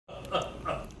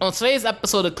On today's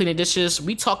episode of Cleaning Dishes,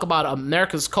 we talk about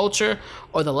America's culture,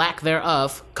 or the lack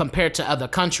thereof, compared to other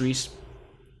countries.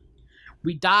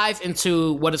 We dive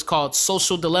into what is called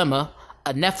Social Dilemma,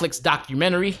 a Netflix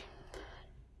documentary.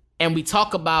 And we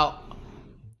talk about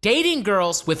dating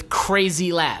girls with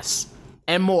crazy laughs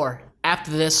and more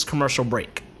after this commercial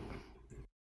break.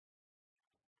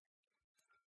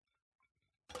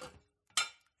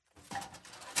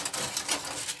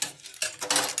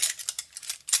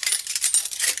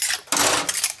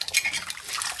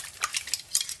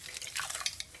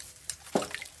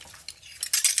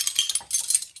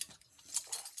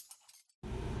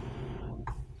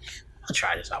 I'll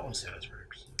try this. I won't see how this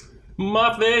works.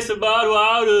 My face about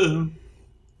water.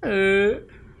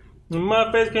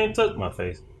 My face can't touch my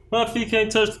face. My feet can't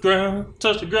touch the ground.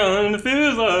 Touch the ground and it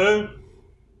feels like.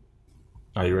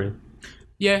 Are you ready?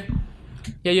 Yeah.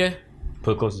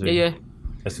 Put it closer. Yeah.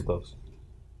 That's too close.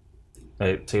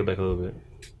 Hey, take it back a little bit.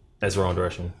 That's the wrong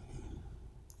direction.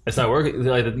 It's not working.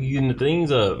 Like you getting the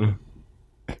things up.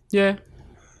 Yeah.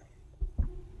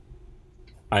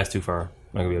 That's too far.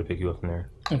 I'm not gonna be able to pick you up from there.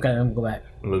 Okay, I'm gonna go back.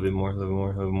 A little bit more.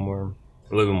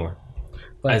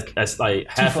 Like, That's like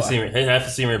half a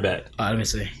centimeter back. let me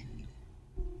see.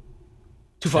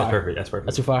 Too far. That's perfect.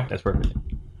 That's too far. That's perfect.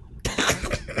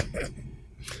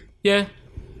 Yeah.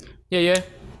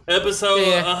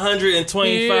 Episode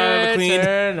 125 of Clean.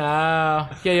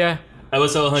 Yeah.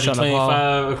 Episode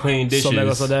 125 of Clean Dishes. So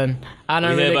mega so then. I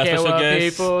don't We had really my care special what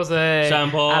guest, people say.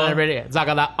 Sean Paul. I don't really.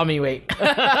 Zagala. I mean, wait.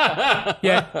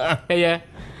 Yeah.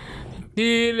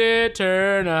 Heel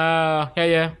turn.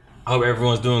 Yeah. I hope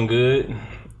everyone's doing good.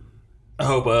 I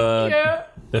hope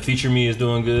the future me is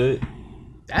doing good.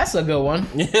 That's a good one.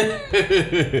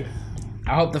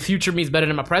 I hope the future me is better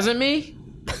than my present me.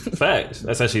 Facts.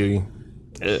 That's actually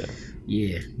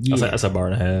Yeah. that's a bar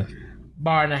and a half.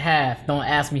 Bar and a half. Don't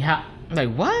ask me how.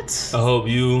 Like, what? I hope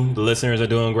you, the listeners, are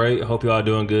doing great. I hope you all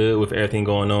doing good with everything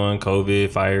going on, COVID,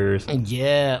 fires.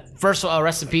 Yeah. First of all,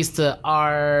 rest in peace to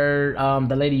our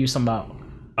the lady you talking about.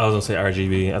 I was gonna say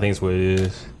RGB. I think it's what it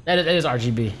is. It is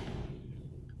RGB.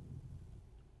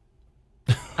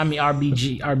 I mean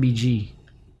RBG.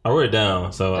 I wrote it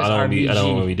down, so I don't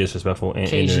want to be disrespectful and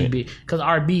KGB, because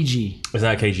RBG. It's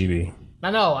not KGB. I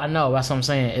know. That's what I'm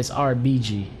saying. It's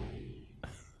RBG.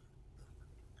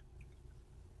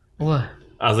 What?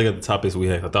 I was looking at the topics we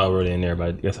had. I thought I wrote it in there, but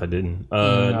I guess I didn't.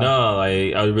 No,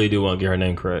 like I really do want to get her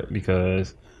name correct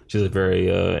because she's a very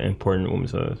important woman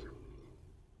to us.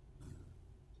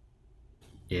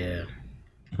 Yeah.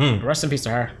 Rest in peace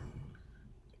to her.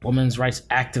 Women's rights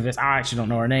activist. I actually don't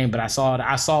know her name, but I saw.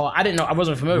 I didn't know. I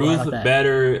wasn't familiar with Ruth that.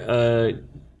 Bader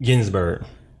Ginsburg.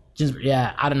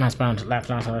 Yeah, I didn't know how to pronounce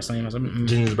her last name.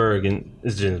 Ginsburg.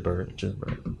 It's Ginsburg.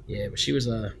 Yeah, but she was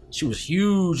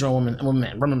huge on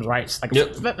women's rights, like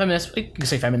feminist. You can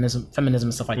say feminism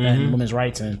and stuff like that, and women's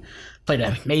rights, and played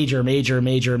a major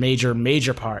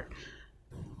part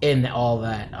in all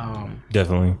that.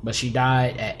 Definitely. But she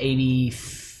died at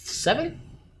 87.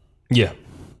 Yeah,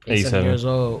 87 years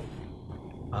old.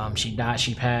 She died.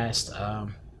 She passed. I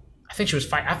think she was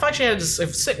fine. I thought she had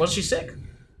sick. Wasn't she sick?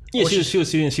 Yeah, she was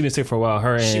been sick for a while.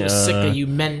 She was sick of you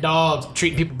men dogs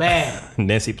treating people bad.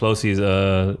 Nancy Pelosi's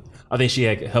I think she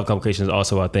had health complications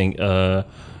also. I think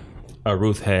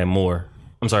Ruth had more.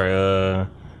 I'm sorry,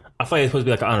 I thought it's supposed to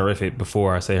be like an honorific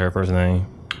before I say her first name.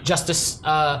 Justice,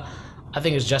 I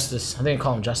think it's Justice. I think they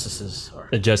call them Justices.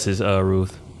 Justice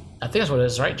Ruth. I think that's what it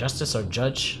is, right? Justice or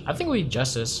Judge? I think we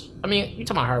Justice. I mean, you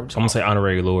talking about her. I'm gonna say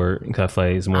Honorary Lord because I feel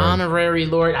like it's more Honorary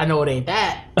Lord. I know it ain't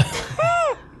that.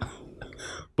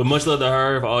 But much love to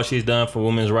her for all she's done for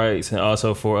women's rights and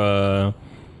also for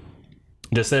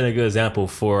just setting a good example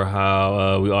for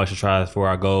how we all should try for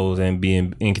our goals and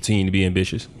continue to be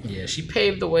ambitious. Yeah, she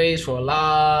paved the ways for a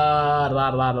lot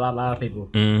of people.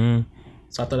 Mm-hmm.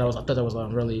 So I thought that was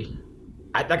really.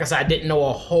 Like I said, I didn't know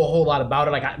a whole lot about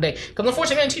it. Because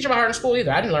unfortunately, I didn't teach about her in school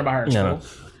either. I didn't learn about her in school. No.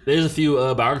 There's a few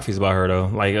biographies about her though,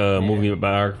 like movie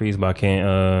biographies, but I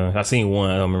can't. I seen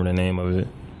one. I don't remember the name of it.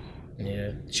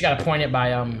 Yeah, she got appointed by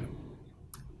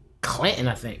Clinton,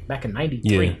 I think, back in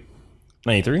 '93. Yeah,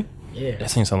 93. Yeah,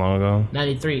 that seems so long ago.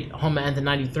 93, Homer Anthem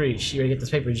 93. She ready to get this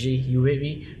paper, G. You with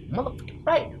me? Motherfucking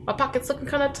right. My pocket's looking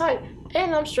kind of tight,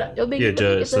 and I'm strapped.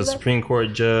 Judge. So Supreme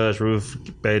Court Judge Ruth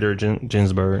Bader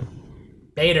Ginsburg.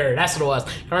 Vader, that's what it was.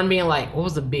 I remember being like, what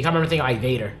was the big? I remember thinking like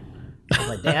Vader. I was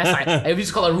like, damn, that's like, if you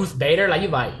just call her Ruth Bader, like,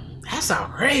 you're like, that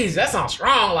sounds crazy. That sounds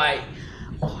strong. Like,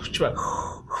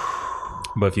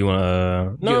 but if you want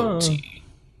to, guilty.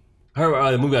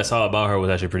 Her the movie I saw about her was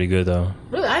actually pretty good though.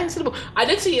 Really, I didn't see the. I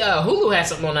did see Hulu had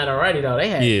something on that already though. They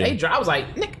had. I was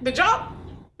like, Nick, did y'all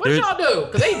What y'all do?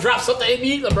 Because they dropped something in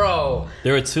me, bro.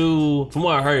 There were two, from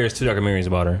what I heard, there's two documentaries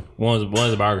about her. One's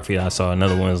a biography I saw.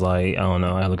 Another one's like, I don't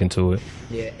know. I look into it.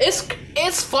 Yeah,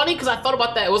 it's funny because I thought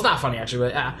about that. It was not funny actually,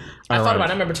 but I thought about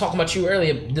it. I remember talking about you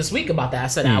earlier this week about that. I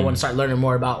said I want to start learning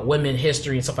more about women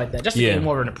history and stuff like that, just to get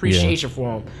more of an appreciation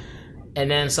for them. And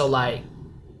then so like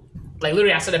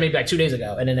literally I said that maybe like 2 days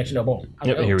ago, and then next boom.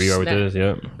 Yep, like, here we are with this.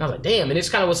 Yep. And I was like, damn. And it's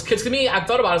kind of was because to me, I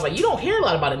thought about it. I was like, you don't hear a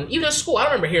lot about it, and even in school. I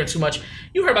don't remember hearing too much.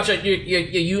 You heard about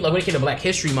you like when it came to Black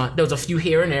History Month. There was a few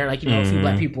here and there, like a few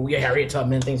Black people, Harriet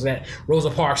Tubman, things like that,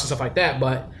 Rosa Parks and stuff like that.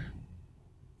 But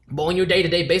on your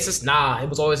day-to-day basis, nah, it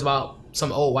was always about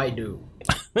some old white dude.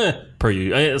 Per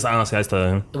you, it's honestly that's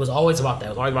the. It was always about that.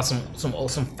 It was always about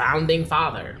some founding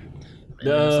father.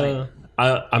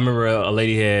 I remember a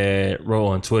lady had wrote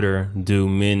on Twitter, do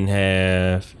men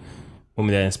have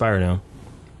women that inspire them?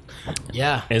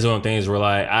 Yeah. And it's one of the things where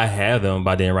like I have them,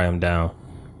 but I didn't write them down.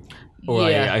 Or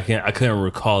I couldn't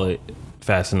recall it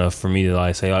fast enough for me to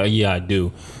like say, oh yeah, I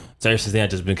do. So ever since then, I've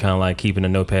just been kind of like keeping a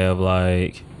notepad of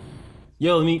like,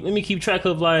 yo, let me keep track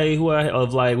of like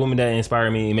women that inspire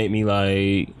me and make me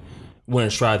like want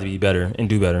to strive to be better and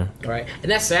do better. Right.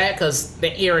 And that's sad because the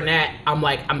hearing that, I'm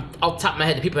off the top of my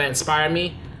head, the people that inspire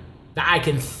me that I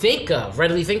can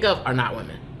readily think of are not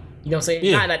women. You know what I'm saying?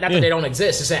 Yeah. Not that they don't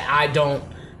exist. It's that I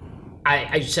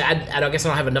guess I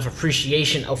don't have enough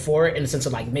appreciation for it in the sense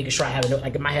of like making sure I have it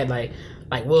like in my head, like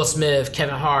Will Smith,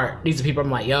 Kevin Hart. These are people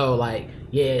I'm like, yo, like,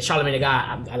 yeah, Charlamagne the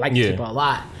God. I like these people a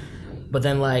lot. But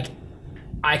then like,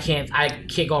 I can't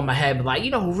go in my head, but like,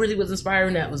 you know who really was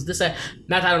inspiring? That was this, that.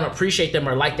 Not that I don't appreciate them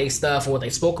or like their stuff or what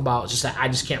they spoke about. It's just that I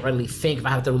just can't readily think if I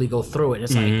have to really go through it.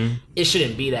 It's like, it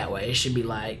shouldn't be that way. It should be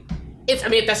like, if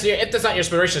that's not your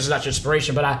inspiration, it's not your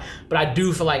inspiration. But I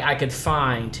do feel like I could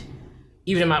find,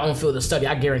 even in my own field of study,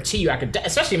 I guarantee you I could,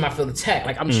 especially in my field of tech,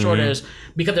 like I'm sure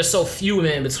because there's so few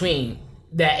women in between,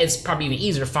 that it's probably even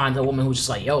easier to find a woman who's just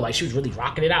like, yo, like she was really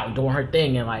rocking it out and doing her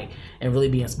thing and really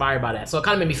be inspired by that. So it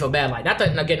kind of made me feel bad. Like not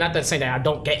that saying that I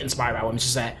don't get inspired by women, it's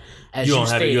just that as you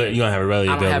stated, you don't have it readily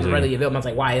available. I don't have it readily available. I was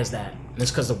like, why is that? And it's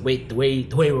because the way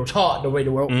we're taught, the way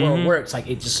the world works, like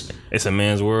it's a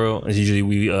man's world. It's usually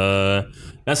we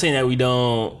not saying that we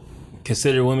don't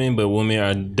consider women, but women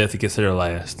are definitely considered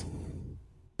last.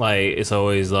 Like it's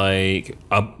always like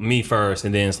me first,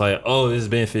 and then it's like, oh, this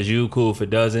benefits you, cool. If it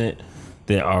doesn't,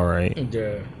 then all right.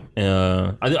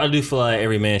 Yeah. I do feel like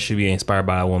every man should be inspired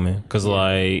by a woman because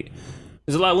like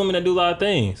there's a lot of women that do a lot of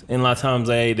things, and a lot of times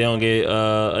they don't get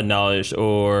acknowledged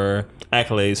or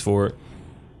accolades for it,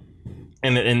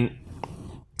 and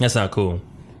that's not cool.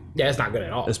 Yeah, it's not good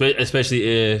at all. Especially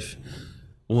if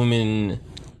women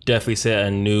definitely set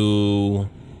a new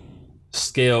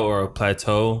scale or a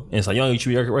plateau, and it's like, yo, you should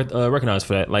be recognized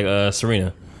for that. Like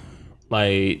Serena,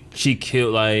 like she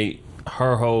killed like.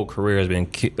 Her whole career has been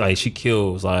like she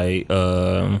kills like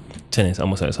tennis. I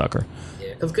almost said soccer.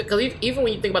 Yeah, because even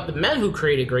when you think about the men who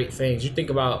created great things, you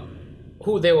think about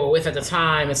who they were with at the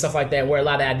time and stuff like that. Where a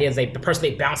lot of ideas, the person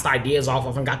they bounced ideas off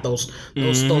of and got those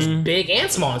big and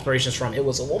small inspirations from, it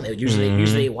was a woman. It was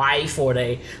usually a wife or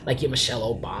like your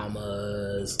Michelle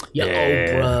Obamas, your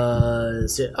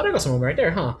Oprahs. Oh, there goes some women right there,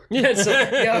 huh? Yeah, so,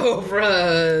 your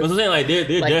Oprahs. I'm saying like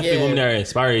they're like, definitely women that are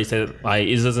inspired. To, like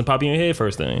it doesn't pop in your head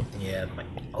first thing. Yeah,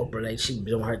 like Oprah, like she been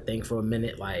doing her thing for a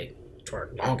minute, like for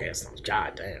a long ass time.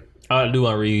 God damn. I do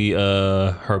want to read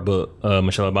her book,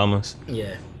 Michelle Obama's.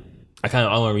 Yeah.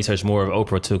 I want to research more of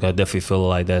Oprah too, because I definitely feel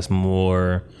like that's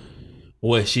more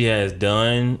what she has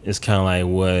done is kind of like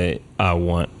what I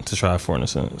want to try for in a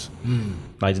sense.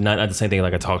 Like not the same thing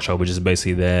like a talk show, but just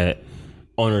basically that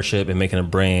ownership and making a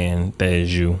brand that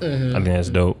is you. I think that's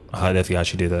dope. Definitely how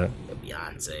she did that.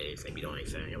 Beyonce, maybe don't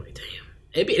anything.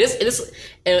 Like,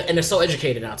 damn. And they're so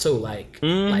educated now too. Like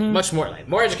much more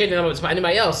educated than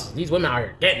anybody else. These women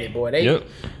are getting it, boy.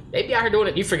 They be out here doing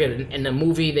it. You forget it. In the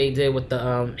movie they did with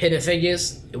the Hidden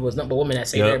Figures, it was not but women that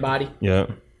saved everybody. Yeah.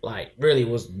 Like, really, it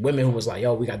was women who was like,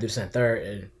 yo, we got to do this and third.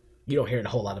 And you don't hear a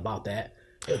whole lot about that.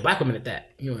 It was black women at that.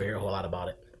 You don't hear a whole lot about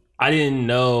it. I didn't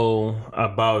know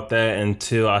about that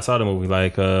until I saw the movie.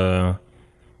 Like, I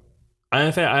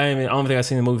don't think I've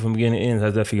seen the movie from beginning to end.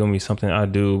 That's definitely going to be something I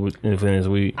do within this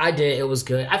week. I did. It was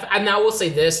good. I will say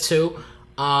this, too.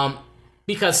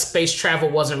 Because space travel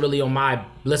wasn't really on my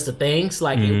list of things.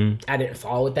 Like, I didn't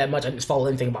follow it that much. I didn't follow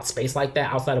anything about space like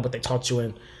that outside of what they taught you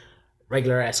in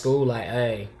regular at school. Like,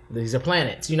 hey, these are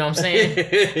planets. You know what I'm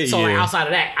saying? So, like, outside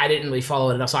of that, I didn't really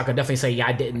follow it enough. So I could definitely say, yeah,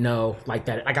 I didn't know like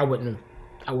that. Like, I wouldn't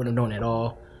have known at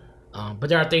all. But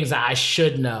there are things that I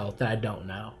should know that I don't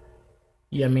know.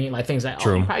 You know what I mean? Like things like,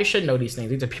 True. oh, you probably should know these things.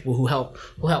 These are people who help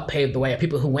pave the way.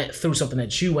 People who went through something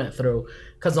that you went through.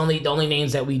 Because the only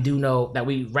names that we do know that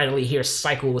we readily hear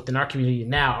cycle within our community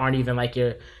now aren't even like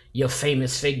your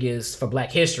famous figures for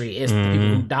Black history. It's the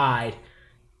people who died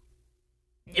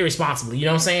irresponsibly. You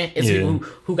know what I'm saying? It's people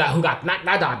who got not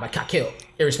died but got killed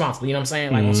irresponsibly. You know what I'm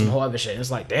saying? Like on some whole other shit.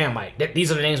 It's like, damn, like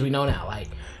these are the names we know now. Like,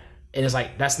 and it's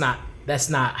like that's not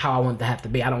how I want it to have to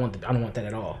be. I don't want that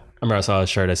at all. I remember I saw a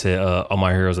shirt that said all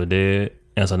my heroes are dead,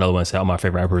 and so another one said all my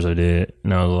favorite rappers are dead,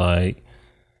 and I was like,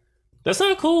 that's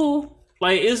not cool.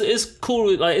 Like it's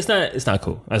cool. Like it's not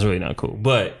cool. That's really not cool.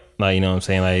 But like, you know what I'm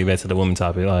saying? Like back to the woman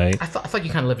topic. Like I thought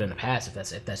you kind of lived in the past if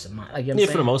that's in mind. Like, you know what I'm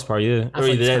saying? For the most part, yeah. Or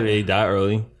like they die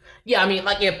early. Yeah, I mean,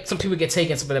 like some people get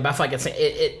taken, but I feel like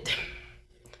it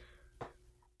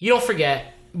you don't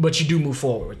forget, but you do move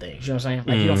forward with things. You know what I'm saying?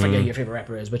 Like you don't forget who your favorite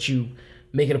rapper is, but you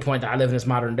make it a point that I live in this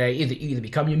modern day. You either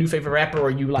become your new favorite rapper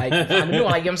or you like find a new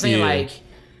one. Like, you know what I'm saying? Yeah. Like,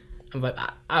 I'm like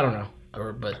I don't know.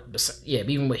 But yeah,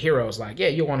 even with heroes, like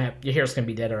you want to have your heroes can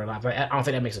be dead or alive. I don't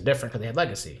think that makes a difference because they have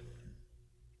legacy.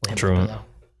 True.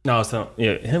 No, I was telling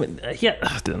him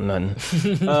nothing.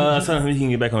 I was telling him he can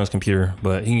get back on his computer,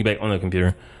 but he can get back on the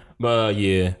computer. But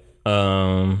yeah,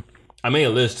 I made a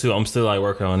list too. I'm still like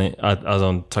working on it. I was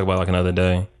on talk about like another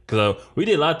day. Because we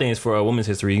did a lot of things for Women's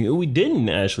History. We didn't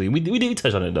actually. We did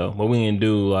touch on it though, but we didn't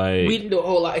do like. We didn't do a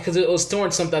whole lot because it was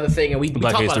towards some other thing, and we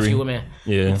talked about a few women.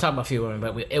 Yeah, we talked about a few women,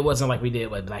 but it wasn't like we did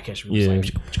with Black History.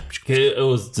 It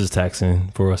was just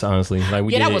taxing for us, honestly. Like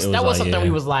that was something we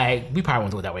was like, we probably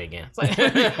won't do it that way again. Like,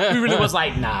 we really was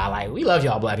like, nah, like we love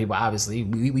y'all Black people. Obviously,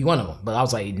 we one of them, but I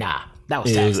was like, nah. That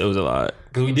was it was a lot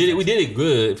because we did it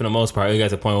good for the most part. We got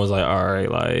to the point where it was like, all right,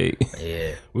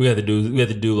 like we have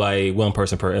to do like one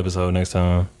person per episode next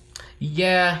time.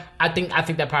 Yeah, I think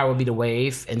that probably would be the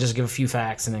wave, and just give a few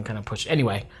facts and then kind of push.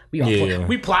 Anyway, we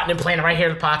plotting and planning right here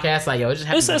in the podcast. Like, yo, it just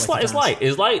happens.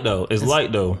 It's light though.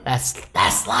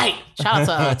 That's light. Shout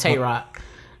out to Tay Rock.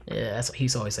 Yeah, that's what he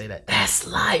used to always say. That's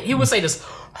light. He would say this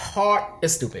hard.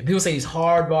 It's stupid. He would say these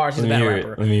hard bars. He's a bad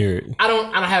rapper. Let me hear it. I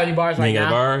don't have any bars right now.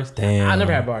 Bars? Damn. I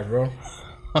never had bars, bro.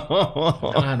 I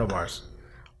don't have no bars.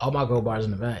 All my go bars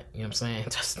in the back. You know what I'm saying?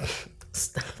 Just.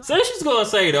 So she's gonna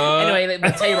say, dog. Anyway,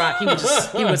 but Tay Rock, he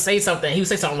would say something. He would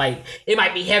say something like, "It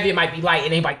might be heavy, it might be light,"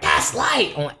 and he'd be like, "That's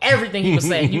light" on everything he was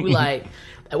saying. He'd be like,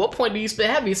 "At what point do you spit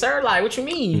heavy, sir? Like, what you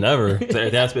mean?" Never.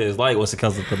 That spit is light once it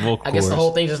comes to the vocal. I guess the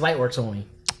whole thing just light works on me.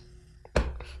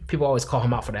 People always call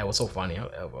him out for that. It was so funny.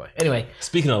 Oh boy. Anyway,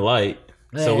 speaking of light,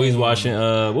 so we was watching.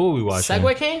 What were we watching?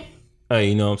 Segway King. Hey,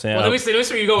 you know what I'm saying? Well, let me see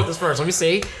where you go with this first. Let me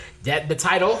see that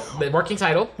the working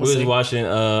title. We was watching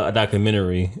a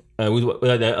documentary. A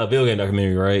video game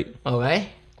documentary, right? Okay.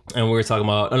 And we were talking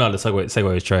about the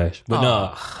Segway is trash, but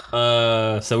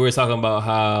no. So we were talking about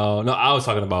how I was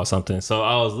talking about something.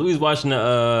 So we was watching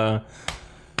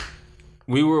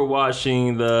we were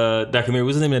watching the documentary.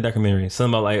 What's the name of the documentary?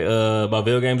 Something about about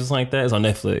video games or something like that. It's on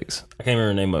Netflix. I can't remember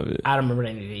the name of it. I don't remember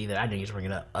the name of it either. I didn't get to bring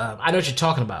it up. I know what you're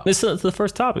talking about. It's the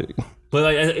first topic. But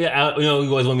like, you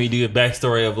always want me to do a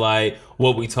backstory of like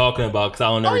what we talking about because I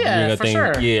don't never bring a thing.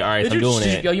 Sure. Yeah, all right, I'm doing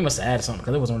that. Yo, you must have added something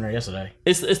because it wasn't on there yesterday.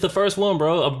 It's the first one,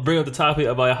 bro. I'll bring up the topic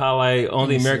about how like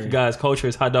only American guys' culture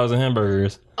is hot dogs and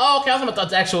hamburgers. Oh, okay. I was about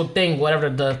the actual thing, whatever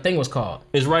the thing was called.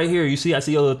 It's right here. You see, I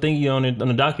see a little thingy on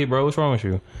the docket, bro. What's wrong with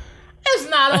you? It's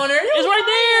not on there. It's right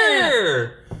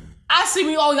there. I see.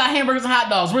 We only got hamburgers and hot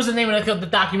dogs. Where's the name of the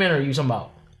documentary you talking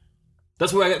about?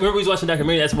 That's where remember we was watching the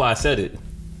documentary. That's why I said it.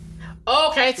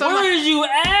 Okay, so where is you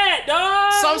at,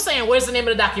 dog? So I'm saying, what's the name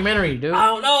of the documentary, dude? I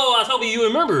don't know. I was hoping you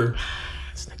remember.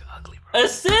 This nigga ugly, bro.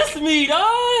 Assist me,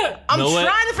 dog. I'm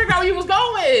trying to figure out where you was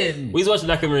going. We was watching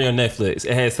a documentary on Netflix.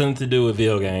 It had something to do with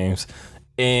video games,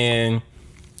 and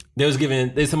they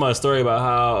talking about a story about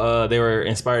how they were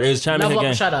inspired. They was trying to make a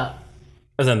game. Shut up.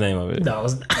 That's not the name of it. No,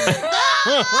 it's I was like,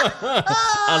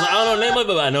 I don't know the name of it,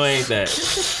 but I know it ain't that.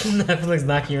 Netflix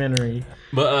documentary.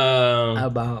 But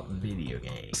about video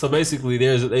games. So basically, they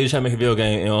were trying to make a video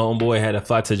game, and homeboy had to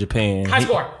fly to Japan. High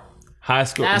Score. High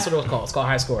Score. That's what it was called. It's called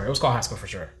High Score. It was called High Score for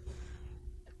sure.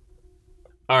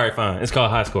 All right, fine. It's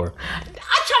called High Score. I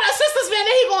try to assist this man.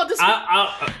 Then he going this.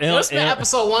 Let's spend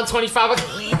episode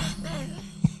 125.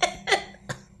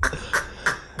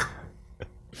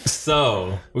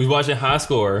 So we was watching High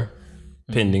Score,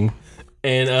 pending,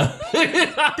 And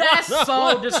that's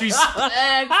so disrespectful.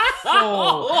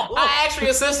 I actually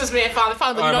assisted this man.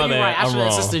 Finally, you know you're right. I should have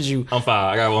assisted you. I'm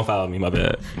fouled. I got one foul on me. My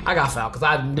bad. I got fouled because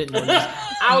I didn't know this.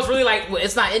 I was really like, well,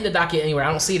 it's not in the document anywhere.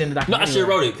 I don't see it in the document. No, I should have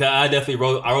wrote it because I definitely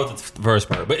wrote. I wrote the first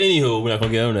part. But anywho, we're not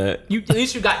gonna get on that. At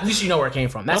least you know where it came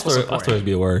from. That's what's important. I thought it'd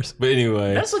be worse. But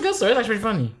anyway, that's a good story. That's actually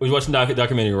pretty funny. We was watching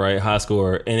documentary, right? High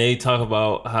Score, and they talk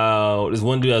about how this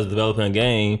one dude that was developing a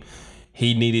game.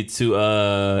 He needed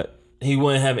to. He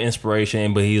wouldn't have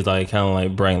inspiration, but he's like kind of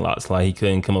like brain locked, like he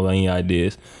couldn't come up with any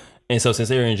ideas. And so since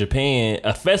they were in Japan,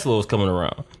 a festival was coming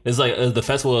around. It's like the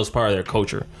festival is part of their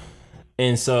culture.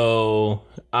 And so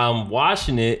I'm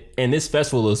watching it, and this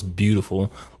festival looks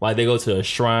beautiful. Like they go to a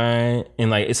shrine,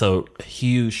 and like it's a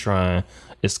huge shrine.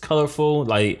 It's colorful.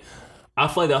 Like I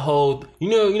feel like the whole, you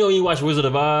know when you watch Wizard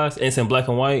of Oz, and it's in black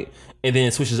and white, and then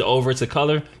it switches over to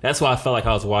color. That's what I felt like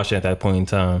I was watching at that point in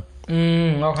time.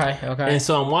 Okay. And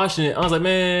so I'm watching it. I was like,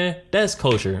 man, that's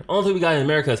culture. Only thing we got in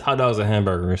America is hot dogs and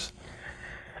hamburgers.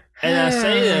 And I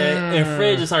say that, and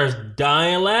Fred just starts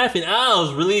dying laughing. I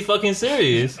was really fucking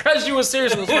serious. Because you were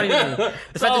serious was funny to me.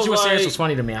 The fact that you were serious was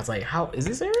funny to me. I was like, how is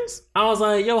he serious? I was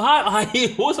like, yo,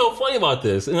 what's so funny about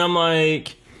this? And I'm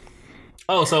like,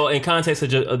 oh, so in context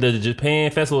of the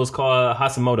Japan festival is called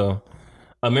Hashimoto.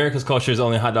 America's culture is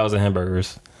only hot dogs and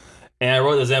hamburgers. And I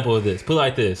wrote an example of this. Put it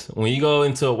like this: when you go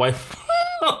into a white,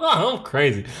 I'm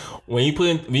crazy. When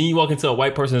you walk into a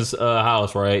white person's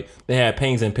house, right? They have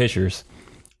paintings and pictures.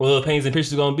 Well, the paintings and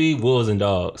pictures are gonna be wolves and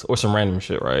dogs or some random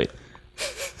shit, right?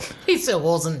 He said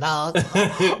wolves and dogs.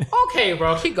 Okay,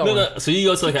 bro, keep going. No. So you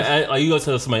go to you go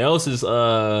to somebody else's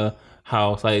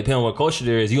house, like depending on what culture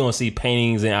there is, you're gonna see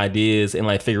paintings and ideas and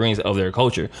like figurines of their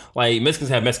culture. Like Mexicans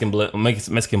have Mexican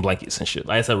blankets and shit.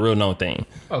 Like it's a real known thing.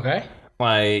 Okay.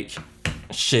 Like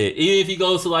shit. Even if you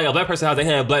go to like a black person's house, they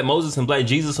have Black Moses and Black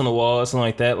Jesus on the wall or something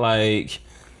like that. Like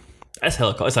that's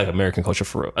hella. It's like American culture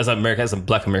for real. That's like American. That's a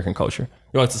Black American culture.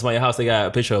 You go to somebody's house, they got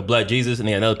a picture of Black Jesus and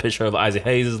they got another picture of Isaac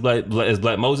Hayes as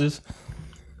Black Moses.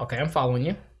 Okay, I'm following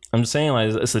you. I'm just saying,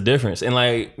 like, it's a difference. And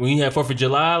like when you have 4th of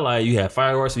July, like you have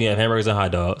fireworks and you have hamburgers and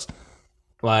hot dogs.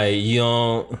 Like you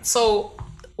don't. So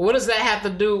what does that have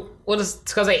to do? What is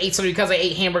because they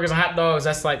ate hamburgers and hot dogs?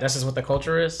 That's just what the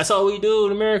culture is. That's all we do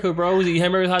in America, bro. We eat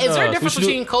hamburgers, hot dogs. Is there a difference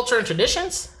between culture and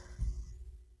traditions?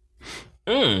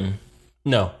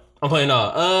 No, I'm playing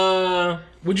no.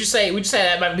 Would you say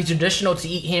that might be traditional to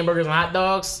eat hamburgers and hot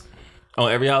dogs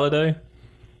on every holiday?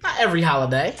 Not every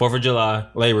holiday. 4th of July,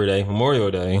 Labor Day,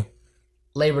 Memorial Day.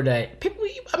 Labor Day. People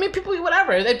eat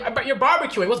whatever. You're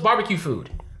barbecuing. What's barbecue food?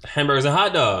 Hamburgers and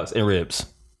hot dogs and ribs.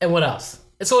 And what else?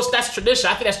 And so that's tradition.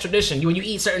 I think that's tradition. When you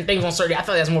eat certain things on certain, I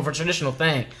feel like that's more of a traditional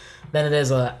thing than it is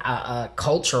a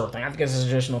cultural thing. I think it's a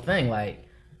traditional thing. Like,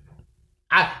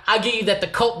 I give you that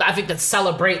I think that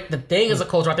celebrate the thing is a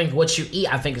culture. I think what you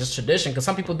eat, I think is tradition because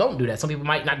some people don't do that. Some people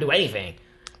might not do anything.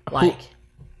 Like,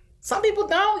 some people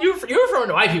don't. You're referring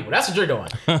to white people. That's what you're doing.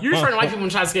 You're referring to white people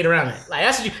and trying to skate around it. Like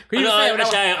that's what you. I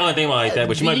don't think about like that,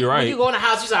 but you might be right. When you go in the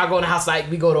house, you say I go in the house like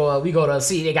we go to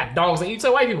see they got dogs. And you say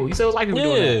white people. You say it was white people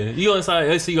doing that. You go inside.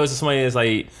 Let's see, you go to somebody that's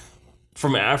like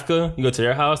from Africa. You go to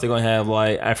their house. They're gonna have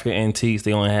like African antiques.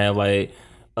 They're gonna have like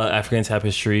African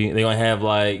tapestry. They're gonna have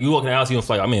like you walk in the house. You gonna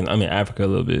feel like I'm in Africa a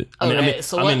little bit. I'm in the middle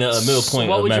point. So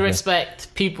what would you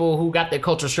expect people who got their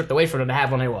culture stripped away from them to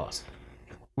have on their walls?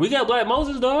 We got Black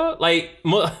Moses, dog. Like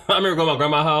I remember going to my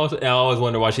grandma's house, and I always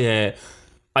wondered why she had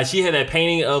that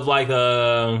painting of like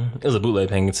it was a bootleg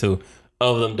painting too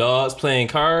of them dogs playing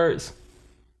cards.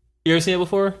 You ever seen it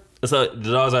before? It's the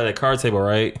dogs are at the card table,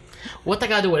 right? What they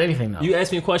got to do with anything though? You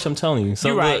asked me a question. I'm telling you.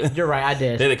 You're right. You're right. I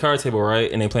did. They're at the card table,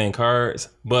 right, and they playing cards.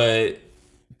 But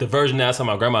the version that's on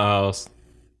my grandma's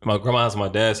house on my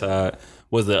dad's side.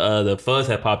 Was the fuzz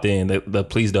had popped in, the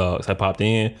police dogs had popped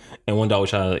in, and one dog was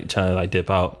trying to like dip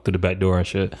out through the back door and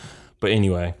shit. But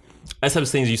anyway, that's type of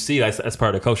things you see. That's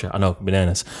part of the culture. I know,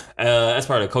 bananas. That's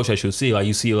part of the culture that you'll see. Like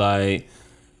you see, like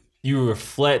you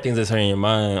reflect things that's in your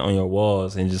mind on your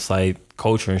walls, and just like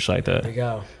culture and shit like that.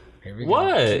 Here we go.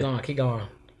 What? Keep going.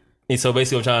 And so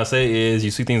basically, what I'm trying to say is,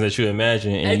 you see things that you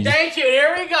imagine. And thank you.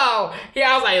 Here we go.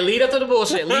 Yeah, I was like, lead up to the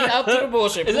bullshit.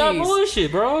 Please. It's not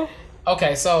bullshit, bro.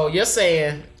 Okay, so you're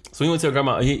saying. So we went to your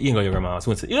grandma. You can go to your grandma's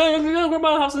house. Your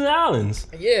grandma's house in the islands.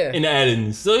 Yeah. In the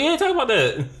islands. So you ain't talk about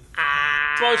that.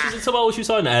 Talk about what you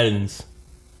saw in the islands.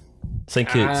 St.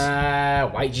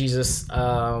 Kitts. White Jesus.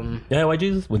 Yeah, White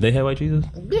Jesus? Would they have White Jesus?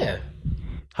 Yeah.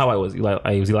 How white was he?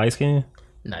 Was he light skinned?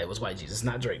 No, it was White Jesus.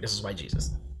 Not Drake. This is White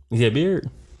Jesus. He had a beard?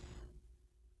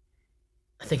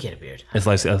 I think he had a beard. That's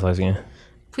light skin.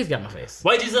 Please get out my face.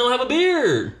 White Jesus don't have a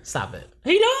beard. Stop it.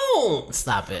 He don't.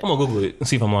 Stop it. I'm gonna Google it and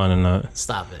see if I'm lying or not.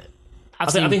 Stop it.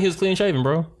 I think he was clean shaven,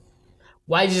 bro.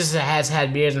 Why just has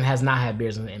had beards and has not had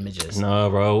beards in the images? No,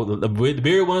 bro. The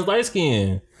beard one's light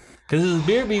skin. Because his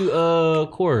beard be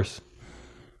coarse.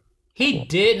 He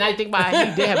did, and I think about it,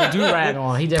 he did have a do-rag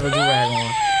on. He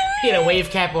had a wave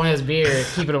cap on his beard,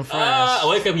 keeping him fresh.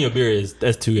 Wave cap on your beard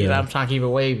that's too good. I'm trying to keep it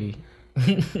wavy.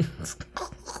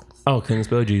 Oh, couldn't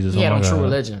spell Jesus. He had on True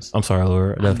Religions. I'm sorry,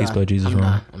 Lord. I definitely spelled Jesus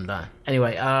wrong. I'm done.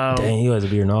 Anyway, dang, he has a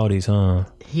beard in all these, huh?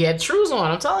 He had Trues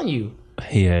on, I'm telling you.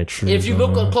 He had Trues. If you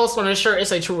look up close on his shirt, it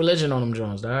say True Religion on them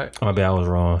Jones, dog. I bet I was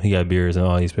wrong. He got beards in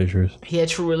all these pictures. He had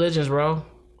True Religions, bro.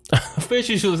 I bet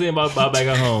you should have seen about back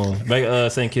at home.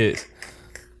 Back St. Kitts.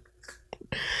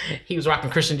 He was rocking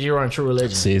Christian Dior and True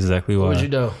Religion. See exactly why. What would you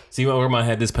do? See where I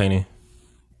had this painting.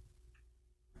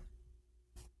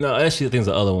 No, actually, I think it's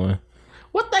the other one.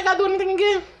 What that got to do anything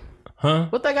again? Huh?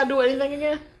 What that got to do anything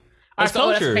again? It's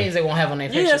culture. That's paintings they won't have on their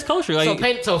picture. Yeah, it's culture.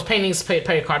 Like, so paintings play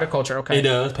part of culture, okay? It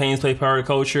does. Paintings play part of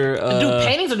culture. Do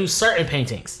paintings or do certain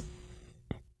paintings?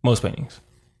 Most paintings.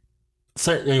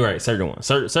 You're right. Certain ones.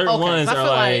 Certain ones are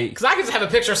like... Because I can just have a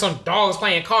picture of some dogs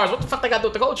playing cars. What the fuck they got to do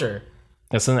with the culture?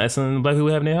 That's something black people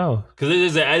have in their house.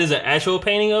 Because there's an actual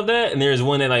painting of that, and there's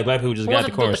one that like black people just got at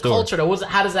the corner store. Culture though?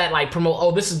 How does that like promote?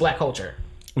 Oh, this is black culture.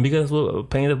 Because what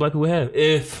painting that black people have.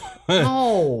 If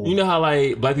no, you know how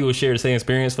like black people share the same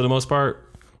experience for the most part.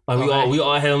 Like we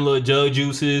all had them little jug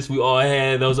juices. We all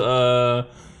had those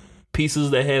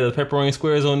pieces that had the pepperoni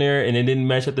squares on there, and it didn't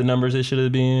match up the numbers it should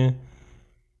have been.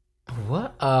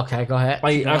 What? Okay, go ahead.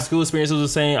 Like our school experience was the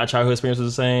same. Our childhood experience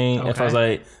was the same. Okay. If I was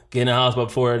like get in the house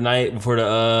before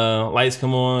the lights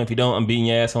come on, if you don't, I'm beating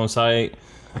your ass on sight,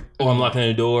 or I'm locking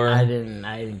the door. I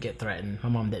didn't get threatened. My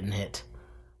mom didn't hit.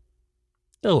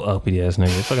 Oh, uppity ass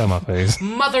nigga, fuck out my face.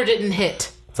 Mother didn't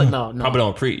hit. It's like no. Papa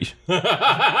don't preach.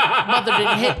 Mother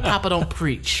didn't hit. Papa don't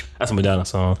preach. That's a Madonna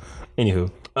song. Anywho,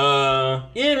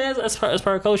 yeah, man, that's part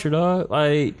of culture, dog.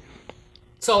 Like,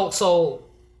 so.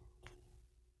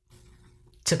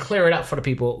 To clear it up for the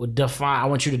people, I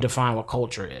want you to define what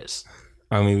culture is.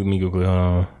 Let me Google it. Hold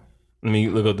on. Let me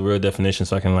look up the real definition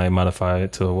so I can like modify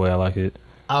it to a way I like it.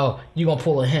 Oh, you gonna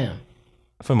pull a him?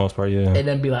 For the most part, yeah. And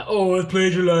then be like, oh, it's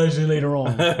plagiarizing later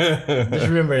on. Just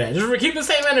remember that. Just keep the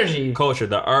same energy. Culture,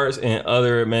 the arts and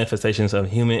other manifestations of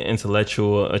human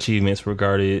intellectual achievements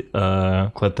regarded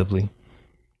collectively.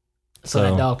 So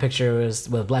that dog picture was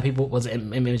black people, was it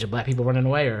an image of black people running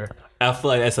away, or? I feel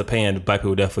like that's a pain that black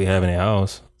people definitely have in their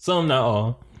house. Some, not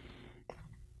all.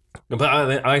 But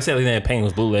like I said, I think that pain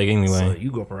was bootleg anyway. So you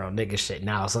grew up around nigga shit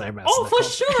now, so everybody. Oh, for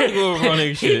sure, you grew up around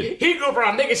nigga shit. He grew up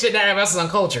around nigga shit. Now everybody's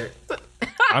uncultured.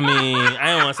 I mean,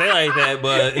 I don't want to say like that,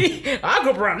 but I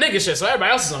grew up around nigga shit, so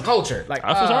everybody else is uncultured. Like,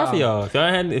 I feel sorry for y'all. If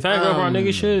I grew up around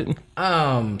nigga shit,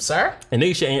 sir, and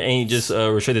nigga shit ain't just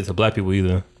restricted to black people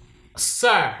either.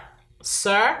 Sir,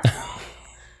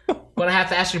 gonna have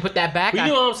to ask you to put that back. You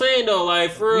know what I'm saying though,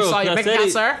 like for real. We saw your bank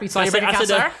account, sir. We saw your bank account,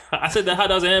 sir. I said the hot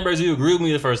dogs and hamburgers. You agreed with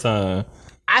me the first time.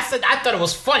 I thought it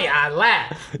was funny. I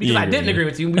laughed because I didn't agree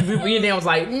with you. We then was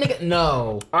like, nigga,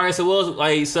 no. All right, so what was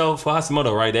like for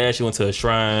Hashimoto, right? They actually went to a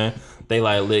shrine. They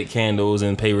like lit candles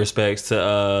and pay respects to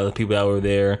the people that were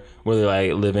there, where they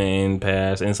like living in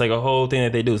past, and it's like a whole thing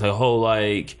that they do. It's like a whole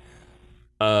like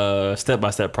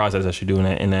step-by-step process that you do in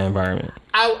that environment.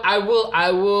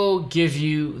 I will give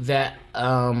you that.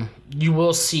 You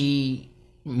will see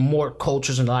more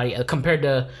cultures in the body compared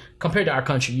to our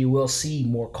country. You will see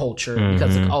more culture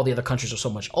because all the other countries are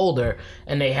so much older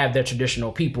and they have their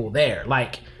traditional people there.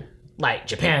 Like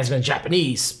Japan has been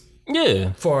Japanese,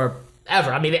 forever.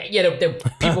 I mean,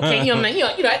 the people can't. You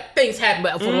know, things happen,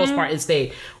 but for the most part, it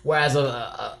stayed. Whereas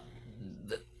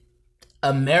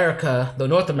America, though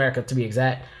North America to be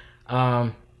exact,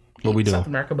 what we do, South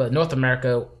America, but North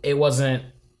America, it wasn't.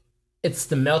 It's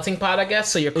the melting pot, I guess.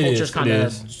 So your cultures kind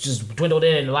of just dwindled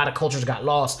in, and a lot of cultures got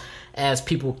lost as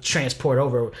people transport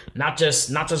over. Not just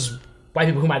white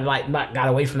people who might not got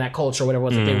away from that culture or whatever it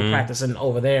was that they were practicing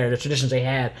over there, the traditions they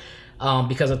had,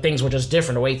 because of things were just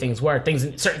different, the way things were.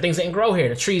 Certain things didn't grow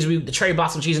here. The cherry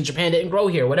blossom trees in Japan didn't grow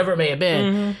here, whatever it may have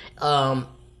been.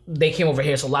 They came over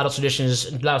here, so a lot of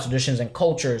traditions and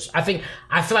cultures. I feel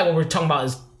like what we're talking about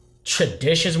is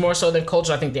traditions more so than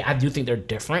culture. I do think they're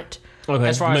different. Okay,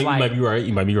 as far as like,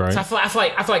 you might be right. So I feel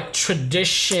like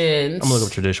traditions. I'm gonna look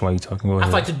up tradition while you talking. I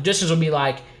feel like traditions would be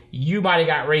like you might have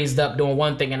got raised up doing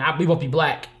one thing, and we both be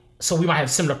black, so we might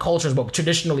have similar cultures. But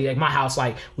traditionally, like my house,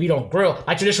 like we don't grill.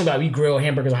 Like traditionally, we grill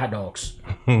hamburgers and hot dogs.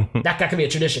 that could be a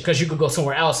tradition because you could go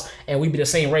somewhere else and we be the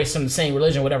same race, from the same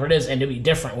religion, whatever it is, and it'd be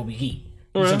different what we eat.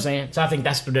 You know what I'm saying? So I think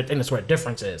that's where the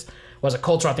difference is. Whereas a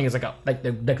culture, I think, is like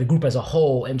the group as a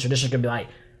whole, and tradition could be like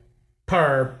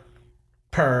per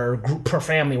per group, per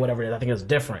family, whatever it is. I think it's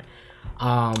different.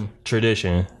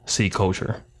 Tradition, see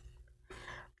culture.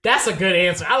 That's a good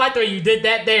answer. I like the way you did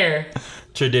that there.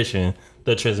 Tradition,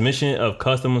 the transmission of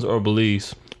customs or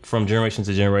beliefs from generation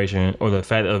to generation, or the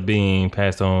fact of being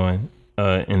passed on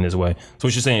in this way. So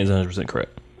what you're saying is 100%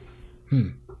 correct.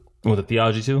 With the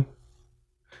theology too?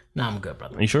 Nah, I'm good,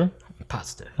 brother. Are you sure? I'm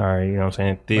positive. All right, you know what I'm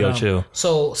saying? Theo, chill.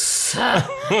 So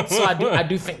I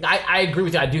do think I agree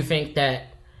with you. I do think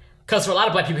that because for a lot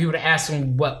of black people, would ask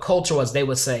them what culture was, they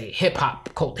would say hip hop.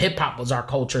 Hip hop was our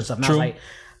culture and stuff. And I was like,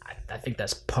 I think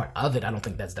that's part of it. I don't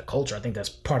think that's the culture. I think that's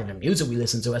part of the music we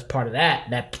listen to. That's part of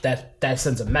that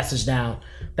sends a message down.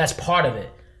 That's part of it.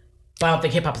 But I don't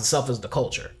think hip hop itself is the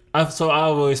culture. So I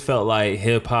always felt like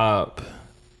hip hop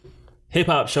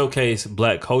showcased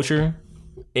black culture,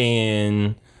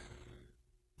 and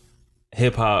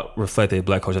hip hop reflected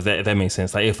black culture. If that makes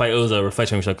sense. Like if it was a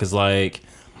reflection of stuff, because like,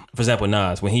 for example,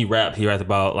 Nas, when he rapped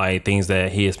about like things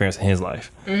that he experienced in his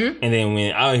life. And then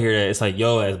when I hear that, it's like,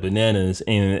 yo, as bananas,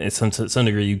 and it's to some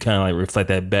degree you kind of like reflect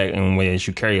that back in ways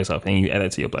you carry yourself, and you add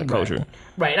that to your black culture.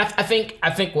 Right. I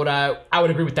think what I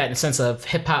would agree with that in the sense of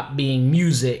hip hop being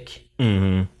music.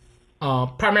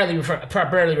 Primarily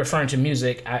referring to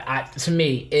music, to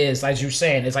me is, as you're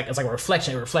saying, it's like a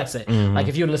reflection. It reflects it. Like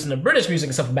if you listen to British music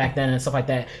and stuff back then and stuff like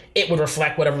that, it would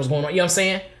reflect whatever was going on. You know what I'm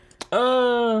saying?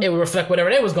 It would reflect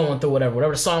whatever they was going through, whatever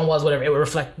the song was, whatever. It would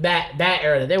reflect that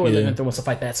era that they were living through and stuff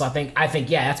like that. So I think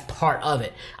yeah, that's part of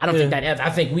it. I don't think that. I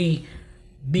think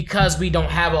because we don't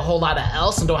have a whole lot of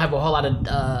else and don't have a whole lot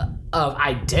of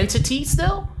identity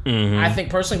still. I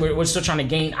think personally we're still trying to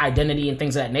gain identity and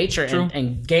things of that nature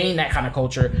and gain that kind of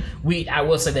culture. I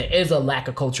will say there is a lack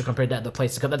of culture compared to other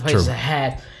places, because other places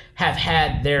have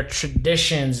had their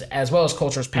traditions as well as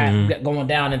cultures going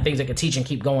down and things that can teach and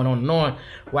keep going on and on.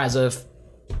 Whereas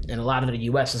in a lot of the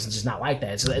U.S. it's just not like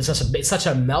that. It's such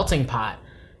a melting pot.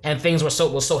 And things were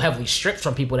so heavily stripped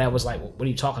from people that was like, what are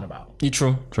you talking about?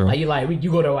 True. Like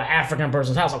you go to an African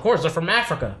person's house, of course they're from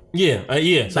Africa. Yeah.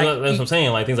 So like, that's what I'm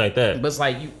saying, like things like that. But it's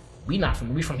like we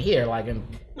from here, like.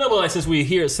 No, but like since we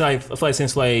here, it's like, I feel like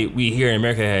since like we here in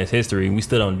America has history, we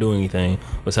still don't do anything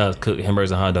besides cook hamburgers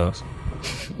and hot dogs.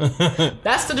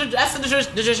 That's the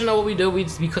tradition of what we do. We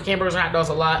cook hamburgers and hot dogs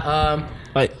a lot.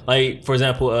 Like for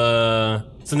example,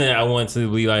 something that I want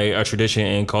to be like a tradition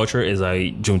and culture is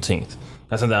like Juneteenth.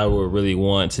 That's something I would really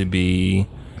want to be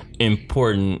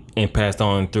important and passed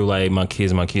on through like my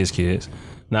kids and my kids' kids.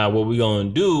 Now, what we gonna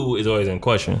do is always in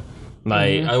question.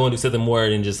 Like I want to do something more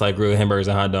than just like grilled hamburgers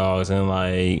and hot dogs and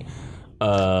like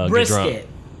brisket.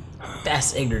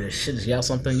 That's ignorant shit. Is y'all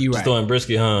something you just throwing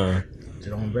brisket, huh?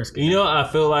 Throwing brisket. You know, I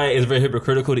feel like it's very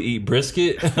hypocritical to eat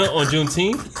brisket on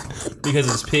Juneteenth because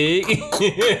it's pig.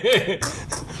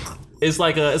 It's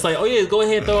like oh yeah, go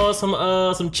ahead and throw on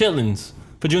some chitlins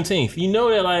for Juneteenth. You know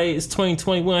that like it's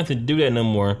 2020, we don't have to do that no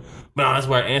more. But no, that's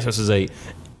why our ancestors ate.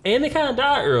 And they kind of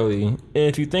died early,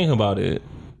 if you think about it.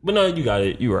 But no, you got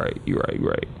it. You're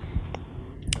right.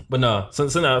 But no,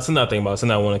 something I think about,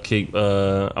 something I want to keep,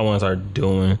 I want to start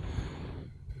doing.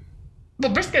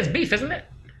 But brisket's beef, isn't it?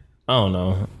 I don't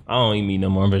know. I don't eat meat no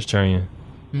more. I'm vegetarian.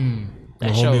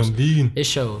 That shows. I'm vegan. It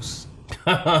shows.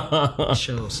 It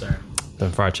shows, sir. The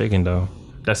fried chicken, though.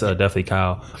 That's definitely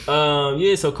cow.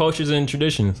 Yeah, so cultures and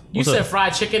traditions. You said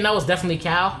fried chicken. That was definitely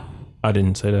cow. I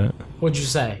didn't say that. What'd you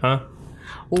say? Huh?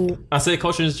 Ooh. I said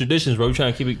cultures and traditions, bro. We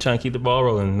trying to keep the ball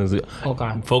rolling.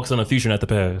 Okay. Focus on the future, not the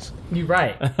past. You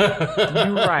right.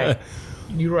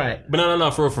 You right. But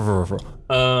no, for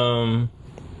real.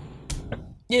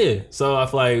 Yeah. So I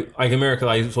feel like America,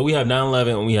 like, so we have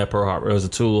 9/11 and we have Pearl Harbor. Those are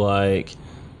two like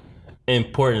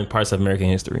important parts of American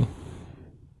history.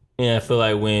 And I feel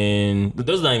like when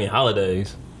those are not even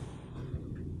holidays.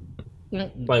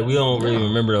 Like we don't really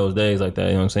remember those days like that.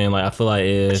 You know what I'm saying? Like I feel like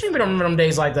if you don't remember them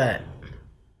days like that.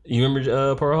 You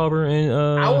remember Pearl Harbor? And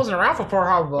I wasn't around for Pearl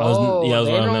Harbor.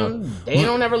 They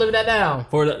don't ever live that down.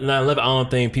 For 9/11,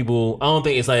 I don't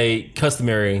think it's like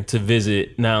customary to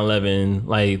visit 9/11,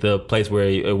 like the place where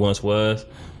it once was,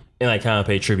 and like kind of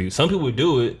pay tribute. Some people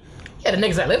do it. Yeah, the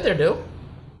niggas that live there do.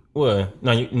 What?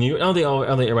 No, New York. I don't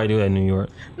think everybody do that in New York.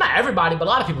 Not everybody, but a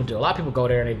lot of people do. A lot of people go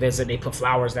there and they visit. They put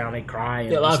flowers down. They cry.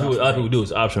 Yeah, a lot of people do.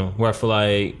 It's optional. Where I feel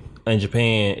like in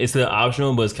Japan, it's still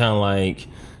optional, but it's kind of like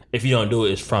if you don't do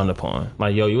it, it's frowned upon.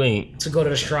 Like, yo, you ain't to go to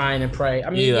the shrine and pray. I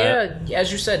mean, yeah,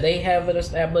 as you said, they do have an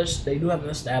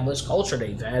established culture.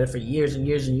 They've had it for years and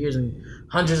years and years and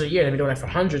hundreds of years. They've been doing that for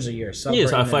hundreds of years. Yeah,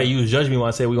 so I feel like you was judging me when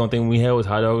I said we gonna think we had was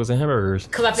hot dogs and hamburgers.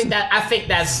 Because I think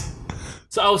that's.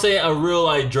 So I would say a real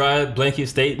like dry blanket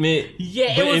statement.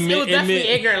 Yeah, it was definitely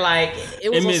ignorant. Like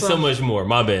it meant so much more.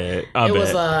 My bad.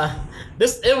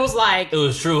 It was like It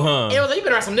was true, huh? it was like you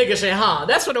been around some nigga shit, huh?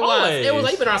 That's what it was. Always. It was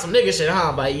like you been around some nigga shit,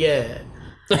 huh? But yeah.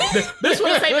 This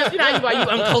what I say. You know, you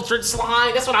uncultured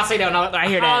swine. That's what I say when I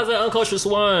hear that. How's that uncultured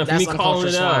swine? For That's me calling uncultured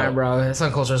it swine, out. bro. That's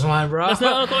uncultured swine, bro. That's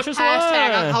not uncultured swine.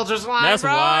 Hashtag uncultured swine, That's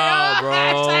bro. wild, bro.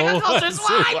 Hashtag uncultured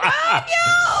swine.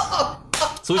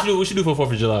 So what you do for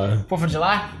 4th of July? 4th of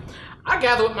July, I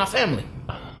gather with my family.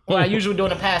 What I usually do in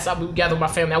the past, I would gather with my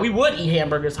family. Now we would eat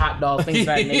hamburgers, hot dogs, things of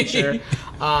that nature.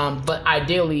 But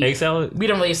ideally, Egg salad. we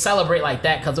don't really celebrate like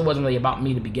that because it wasn't really about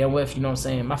me to begin with. You know what I'm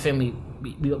saying? My family,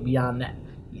 we look beyond that.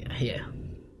 Yeah.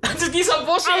 Just give some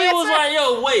bullshit. I was like,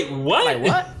 yo, wait, what? Like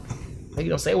what? Like, you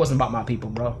don't say it wasn't about my people,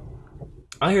 bro.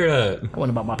 I hear that. It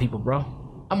wasn't about my people, bro.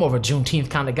 I'm more of a Juneteenth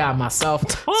kind of guy myself.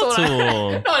 Talk to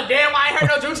him. No, damn, I ain't heard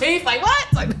no Juneteenth. Like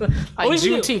what? Like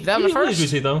Juneteenth. That on the first.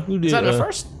 Juneteenth though. Who did? Is that on the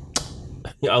first?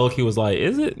 Yeah, Loki was like,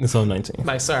 is it? It's on 19.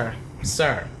 Like, sir.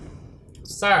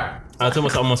 I told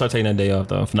myself I'm gonna start taking that day off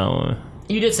though from now on.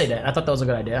 You did say that. I thought that was a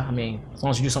good idea. I mean, as long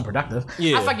as you do something productive.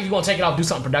 Yeah. I feel like if you're gonna take it off, do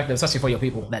something productive, especially for your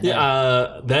people that day.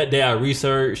 Yeah, that day I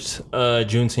researched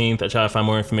Juneteenth. I tried to find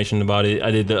more information about it.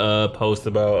 I did the post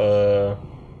about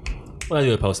what I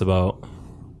did the post about.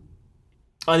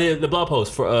 I did the blog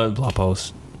post for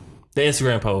the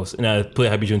Instagram post, and I put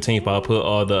Happy Juneteenth. But I put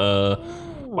all the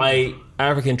white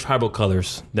African tribal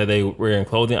colors that they wear in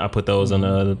clothing. I put those on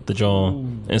the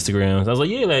John Instagrams. I was like,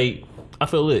 yeah, like I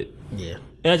feel lit. Yeah.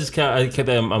 And I kept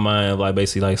that in my mind of like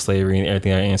basically like slavery and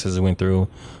everything our ancestors went through.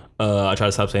 I tried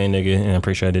to stop saying nigga, and I'm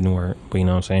pretty sure it didn't work. But you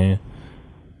know what I'm saying?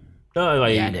 Yeah,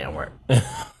 it didn't work.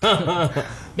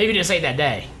 Maybe you didn't say it that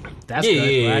day. That's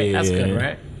good, right? That's good,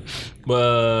 right?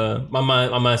 But my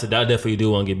mind said that I definitely do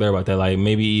want to get better about that. Like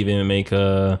maybe even make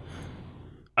I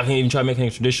can even try making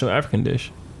a traditional African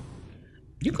dish.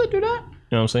 You could do that. You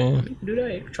know what I'm saying? You could do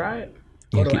that. You could try it.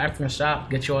 Go to an African shop,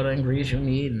 get you all the ingredients you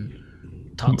need, and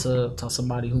talk to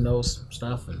somebody who knows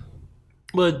stuff.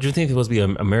 But do you think it's supposed to be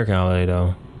an American holiday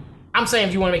though? I'm saying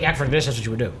if you want to make African dish, that's what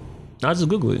you would do. I just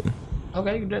Google it.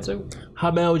 Okay, you can do that too.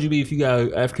 How bad would you be if you got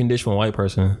an African dish from a white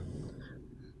person?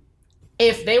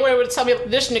 If they were able to tell me a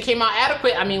dish and it came out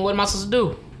adequate, I mean, what am I supposed to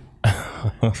do?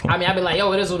 I mean, I'd be like,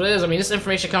 yo, it is what it is. I mean, this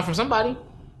information come from somebody.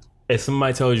 If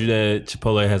somebody told you that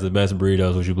Chipotle has the best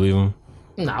burritos, would you believe them?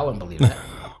 No, I wouldn't believe that.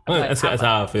 That's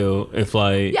how I feel. If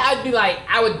like, yeah, I'd be like,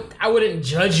 I wouldn't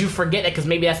judge you for getting it because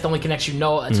maybe that's the only connection you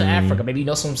know to Africa. Maybe you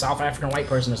know some South African white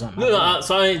person or something.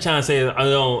 So I ain't trying to say I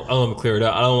don't clear it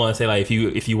up. I don't want to say like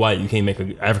if you white you can't make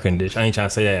an African dish. I ain't trying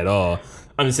to say that at all.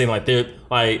 I'm just saying like they're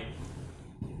like,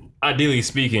 ideally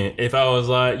speaking, if I was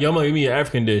like, yo, I'm gonna give me an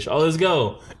African dish, oh let's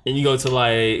go, and you go to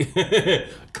like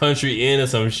Country Inn or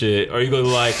some shit, or you go to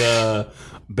like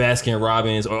Baskin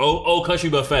Robbins or Old Country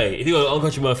Buffet. If you go to Old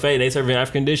Country Buffet, they serving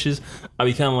African dishes, I'd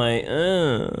be kind of like,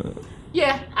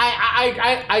 Yeah,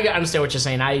 I understand what you're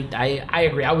saying. I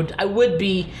agree. I would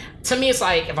be. To me, it's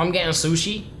like if I'm getting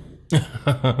sushi,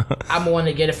 I'm going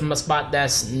to get it from a spot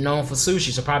that's known for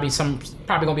sushi. So probably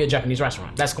gonna be a Japanese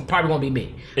restaurant. That's probably gonna be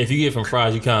me. If you get it from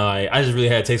fries, you kind of like, I just really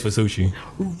had a taste for sushi.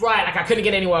 Right, like I couldn't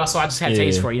get it anywhere else, so I just had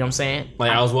taste for it. You know what I'm saying?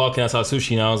 Like I was walking, I saw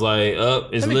sushi, and I was like,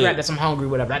 it's Let me lit. grab this. I'm hungry,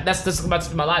 whatever. That's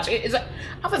about my logic. I don't think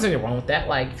there's anything wrong with that.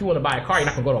 Like if you want to buy a car, you're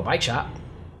not gonna go to a bike shop.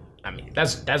 I mean,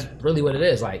 that's really what it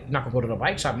is. Like, you're not gonna go to the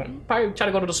bike shop. I'm probably try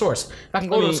to go to the source. If I can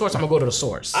go to the source, I'm gonna go to the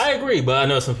source. I agree, but I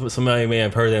know somebody may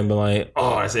have heard that and been like,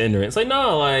 "Oh, that's ignorant." It's like,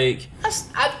 no, like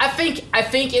I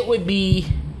think it would be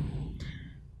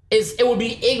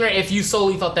ignorant if you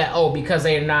solely thought that because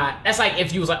they're not. That's like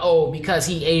if you was like because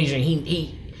he Asian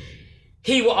he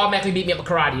will automatically beat me up with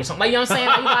karate or something. Like, you know what I'm saying?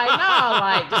 Like no,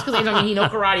 like just because Asian he know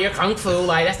karate or kung fu,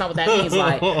 like that's not what that means.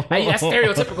 Like that's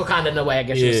stereotypical kind of in a way, I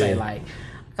guess you'd say. Like,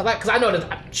 cause I know that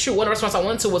one of the restaurants I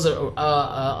went to was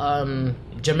a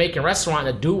Jamaican restaurant.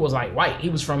 The dude was like white. He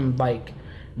was from like.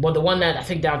 Well, the one that I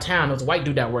think downtown, there was a white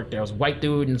dude that worked there. It was a white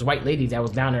dude and there was a white lady that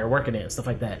was down there working it and stuff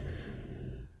like that.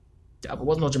 There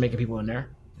wasn't no Jamaican people in there.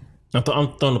 I'm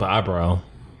throwing up an eyebrow.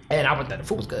 And I went there. The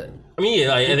food was good. I mean, yeah,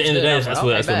 like, at the end of the day, that's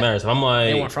what matters. If I'm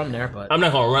like, they weren't from there, but I'm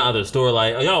not gonna run out of the store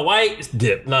like, y'all white, it's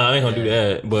dip. Nah, I ain't gonna do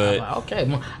that. But like,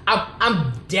 okay,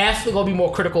 I'm definitely gonna be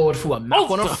more critical with food. I'm not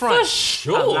gonna front. For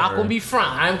sure. I'm not gonna be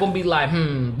front. I'm gonna be like,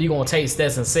 you gonna taste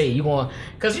this and see. You gonna,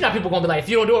 cause you know people gonna be like, if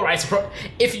you don't do it right,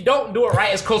 if you don't do it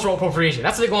right, it's cultural appropriation.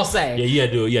 That's what they're gonna say. Yeah,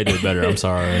 you gotta do it better. I'm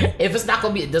sorry. If it's not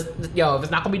gonna be, if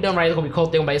it's not gonna be done right, it's gonna be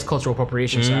cultural. It's cultural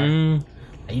appropriation. Sorry.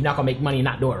 And you're not gonna make money and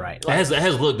not do it right. Like, it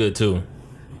has looked good too.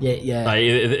 Yeah. Like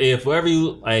if wherever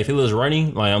you if it looks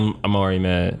runny, like I'm already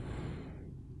mad.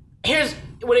 Here's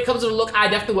when it comes to the look, I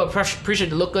definitely would appreciate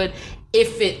the look good.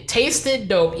 If it tasted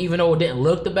dope, even though it didn't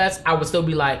look the best, I would still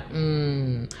be like,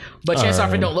 But chances are,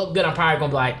 if it don't look good, I'm probably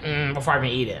gonna be like, before I even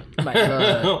eat it. I'm like,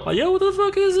 yo, what the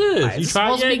fuck is this? Like, you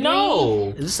tried yet?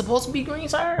 No. Is this supposed to be green,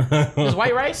 sir? Is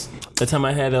white rice? The time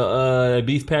I had a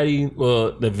beef patty,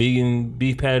 well, the vegan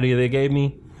beef patty they gave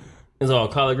me, it's all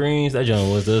collard greens. That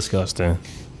joint was disgusting.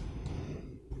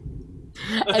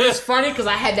 And it's funny because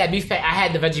I had that beef patty, I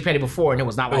had the veggie patty before, and it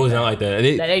was not like that. It was not like that.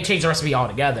 They changed the recipe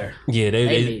altogether. Yeah, they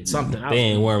made something. They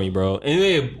ain't worry, bro. And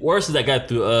the worst is I got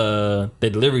through the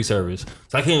delivery service,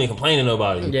 so I can't even complain to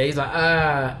nobody. Yeah, he's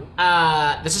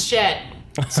like, this is Chat.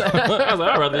 So, I was like,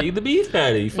 I'd rather eat the beef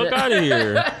patty. Fuck out of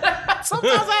here.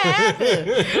 Sometimes that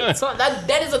happens. So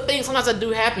that is a thing. Sometimes that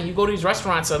do happen. You go to these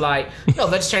restaurants and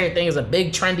vegetarian thing is a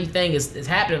big trendy thing. It's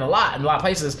happening a lot in a lot of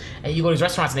places. And you go to these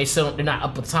restaurants and they're not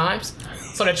up with the times.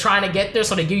 So they're trying to get there.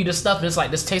 So they give you this stuff and it's like,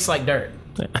 this tastes like dirt.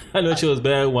 I know she was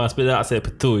bad when I spit it out. I said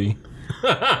patooey.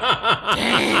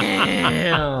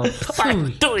 Damn.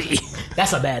 Patooey.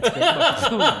 That's a bad spit.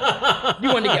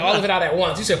 You wanted to get all of it out at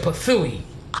once. You said patooey.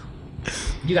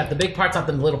 You got the big parts out,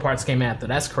 then the little parts came after.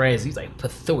 That's crazy. He's like,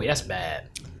 patooey, that's bad.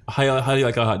 How do you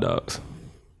like our hot dogs?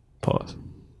 Pause.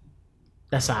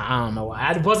 That's not, I don't know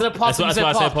why. It wasn't a pause. That's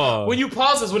why I said pause. When you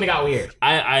paused is when it got weird.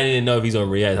 I didn't know if he's gonna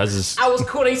react. I was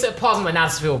cool. He said pause. I'm like, now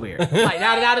this feels weird. Like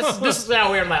now this is now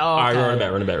weird. I'm like, oh. All right,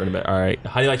 run it back. All right.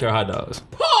 How do you like your hot dogs?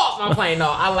 Pause. I'm playing. No,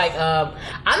 I like.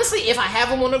 Honestly, if I have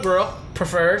them on the grill,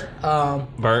 preferred.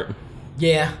 Burnt.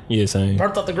 Yeah. Yeah, same.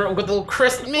 Burnt up the grill with the little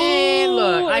crisp. Man,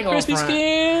 look, I ain't gonna crispy front.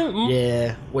 skin.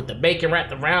 Yeah, with the bacon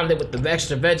wrapped around it, with the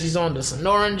extra veggies on the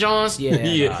Sonoran Jones. Yeah,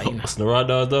 yeah. Snore hot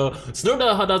dogs though. Snore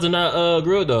hot dogs are not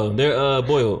grilled though. They're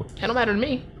boiled. It don't matter to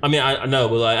me. I mean, I know,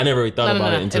 but I never really thought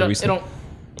about it until recently.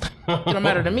 It don't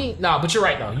matter to me. No, but you're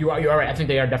right though. You're right. I think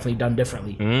they are definitely done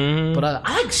differently. Mm-hmm. But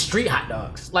I like street hot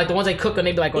dogs, like the ones they cook and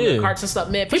they be like on the carts and stuff.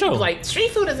 Man, people be like,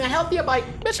 street food isn't healthy. I'm like,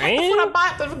 bitch, the food I buy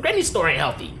at the granny store ain't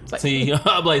healthy. Like, see,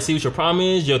 I'm like, see what your problem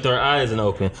is? Your third eye isn't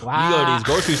open. Wow. You go to these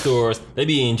grocery stores, they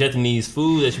be injecting these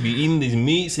food that should be eating these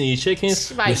meats and these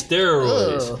chickens with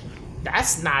steroids. Ugh.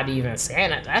 That's not even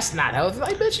sanitary. That's not healthy.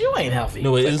 Like, bitch, you ain't healthy.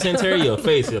 No, it isn't sanitary. Your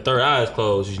face, your third eye is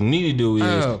closed. What you need to do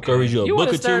is go read you a book or two. You in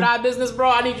this third eye business,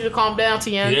 bro? I need you to calm down,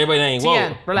 TN. Yeah, everybody ain't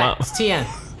TN, relax.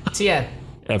 TN.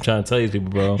 I'm trying to tell these people,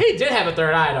 bro. He did have a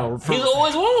third eye, though. He's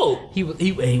always woke. He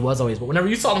was always woke. Whenever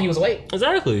you saw him, he was awake.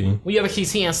 Exactly. When you ever see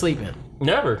TN sleeping?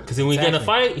 Never. Because when he get in a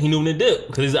fight, he knew when to dip.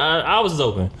 Because his eye was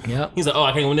open. Yep. He's like, oh,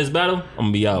 I can't win this battle. I'm going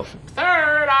to be out.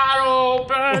 Third eye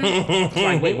open.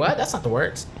 Like, wait, what? That's not the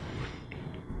words.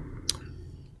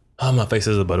 Oh, my face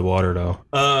is a butt of water, though.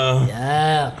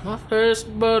 Yeah. My face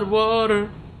butt of water.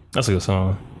 That's a good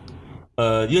song.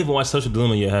 You haven't watched Social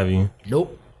Dilemma yet, have you?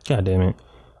 Nope. God damn it.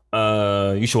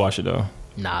 You should watch it, though.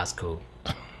 Nah, it's cool.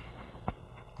 Go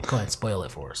ahead and spoil it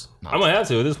for us. I might have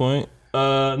to at this point.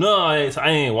 No, I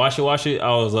didn't watch it.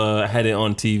 I was had it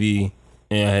on TV.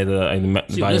 And I had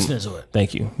so you're listening to it.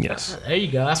 Thank you. Yes. There you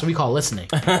go. That's what we call listening.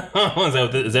 Is that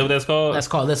what that's called? That's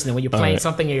called listening. When you're playing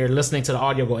something and you're listening to the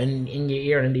audio go in your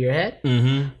ear and into your head.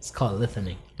 Mm-hmm. It's called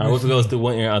listening. All right, what goes through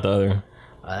one ear out the other?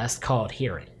 That's called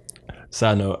hearing.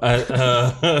 Side note.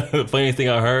 The funniest thing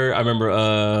I heard, I remember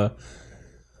a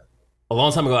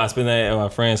long time ago I spent that at my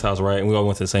friend's house, right? And we all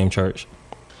went to the same church.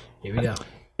 Here we go.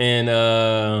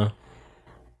 And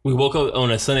we woke up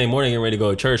on a Sunday morning getting ready to go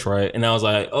to church, right? And I was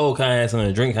like, oh, can I have something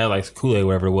to drink? I had like Kool-Aid,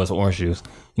 whatever it was, or orange juice.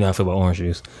 You know how I feel about orange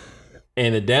juice.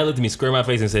 And the dad looked at me square in my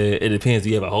face and said, it depends. Do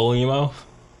you have a hole in your mouth?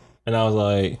 And I was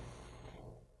like,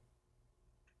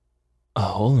 a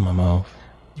hole in my mouth?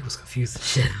 You was confused as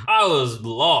shit. I was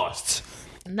lost.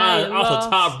 Off the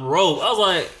top rope. I was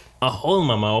like, a hole in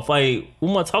my mouth? Like,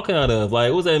 what am I talking out of?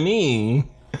 Like, what does that mean?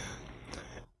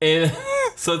 And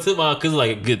so to my, cause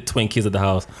like a good 20 kids at the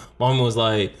house, mom was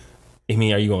like, I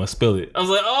mean, are you gonna spill it? I was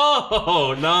like,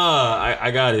 oh, nah, I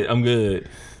got it. I'm good.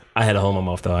 I had a hole in my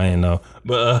mouth though. I didn't know.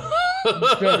 But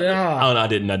I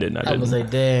didn't. I was like,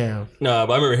 damn. Nah,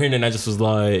 but I remember hearing it and I just was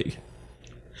like,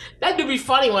 that do be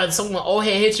funny when someone old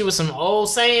head hits you with some old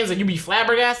sayings and you be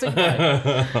flabbergasted.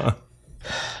 Like,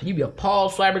 you be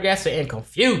appalled, flabbergasted, and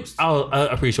confused.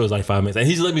 I'm pretty sure it was like 5 minutes, and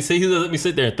he just let me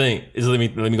sit there and think. He just let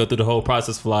me go through the whole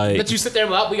process for like. Let you sit there.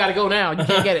 Well, we gotta go now. You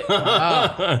can't get it.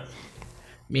 I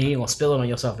mean, you ain't gonna spill it on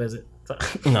yourself, is it?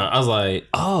 No, I was like,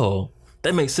 oh,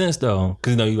 that makes sense though,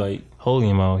 because you like holding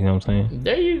your mouth. You know what I'm saying?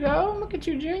 There you go. Look at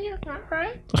you, Junior. All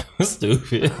right.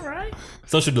 Stupid. All right.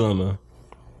 Social Dilemma.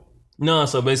 No,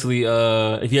 so basically,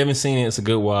 if you haven't seen it, it's a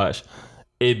good watch.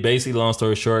 It basically, long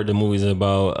story short, the movie is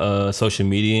about social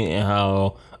media and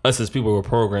how us as people were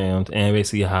programmed, and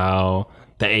basically how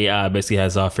the AI basically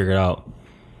has all figured out.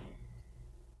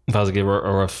 If I was to give a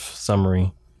rough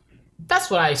summary. That's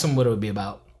what I assumed what it would be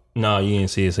about. No, you didn't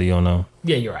see it, so you don't know.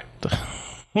 Yeah, you're right.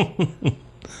 But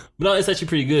no, it's actually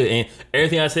pretty good. And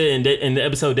everything I said in the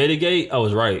episode Datagate, I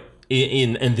was right.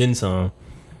 And then some.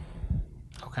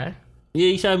 Okay. Yeah,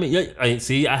 you try to make.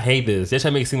 See, I hate this. They try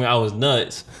to make it seem like I was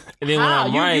nuts. And then when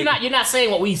I'm right, you're not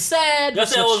saying what we said. Y'all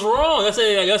said I was wrong.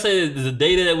 Y'all said the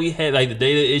data that we had, like the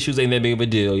data issues, ain't that big of a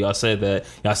deal. Y'all said that.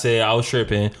 Y'all said I was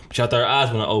tripping, but y'all thought our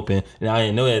eyes were open, and I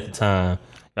didn't know that at the time.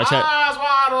 Eyes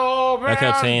wide open. I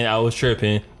kept saying I was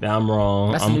tripping. Now I'm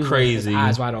wrong. I'm crazy.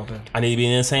 Eyes wide open. I need to be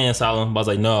in an insane asylum. But I was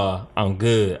like, no, I'm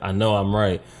good. I know I'm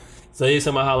right. So they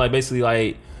talking about how like basically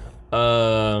like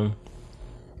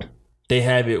they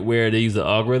have it where they use the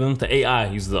algorithms. The AI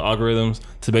uses the algorithms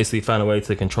to basically find a way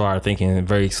to control our thinking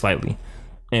very slightly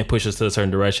and push us to a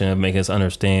certain direction of making us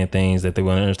understand things that they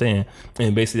want to understand.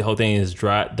 And basically the whole thing is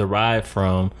derived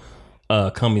from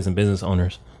companies and business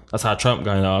owners. That's how Trump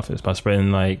got into office, by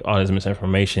spreading like all this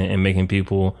misinformation and making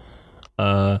people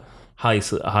highly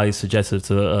suggestive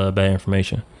to bad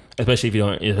information, especially if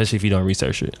you don't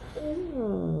research it.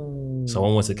 So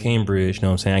I went to Cambridge. You know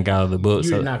what I'm saying? I got out of the book.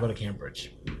 You did not go to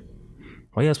Cambridge.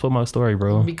 Why you gotta spoil my story,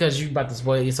 bro? Because you about to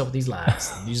spoil yourself with these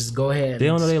lies. You just go ahead. They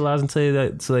don't know they lies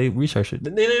until they research it.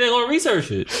 They're gonna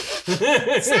research it.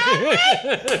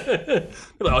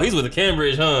 Like, oh, he's with the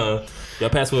Cambridge, huh? Y'all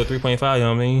passed with a 3.5. You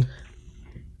know what I mean?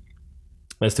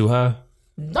 That's too high.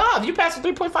 Nah, if you pass a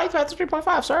 3.5, you pass a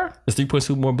 3.5, sir. Is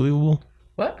 3.2 more believable?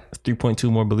 What? Is 3.2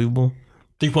 more believable?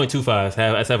 3.25. I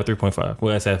have a 3.5.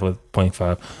 Well, I have a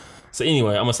 0.5. So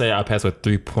anyway, I'm gonna say I passed with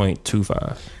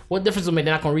 3.25. What difference will make?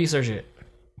 They're not gonna research it.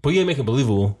 But you ain't make it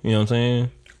believable. You know what I'm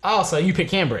saying? Oh, so you pick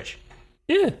Cambridge?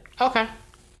 Yeah. Okay.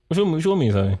 What you want me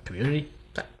to say? Community?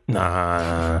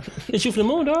 Nah. It's you for the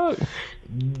moon, dog.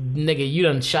 Nigga, you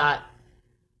done shot.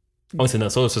 Oh, it's in the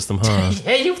solar system, huh?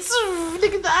 Yeah, you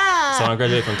nigga. So I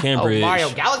graduated from Cambridge. Oh,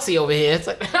 Mario Galaxy over here. It's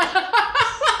like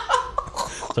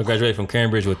So I graduated from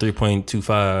Cambridge with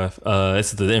 3.25.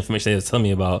 This is the information they was telling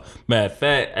me about. Matter of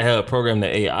fact, I had a program, the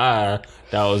AI,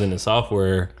 that was in the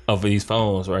software of these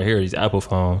phones right here, these Apple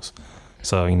phones.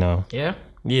 So, you know. Yeah?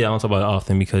 Yeah, I don't talk about it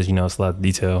often because, you know, it's a lot of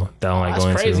detail that I don't like going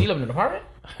into. That's crazy. You live in an apartment?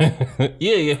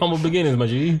 Yeah, humble beginnings, my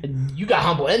G. You got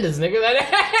humble endings, nigga.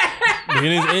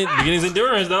 beginnings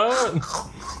endurance, dog.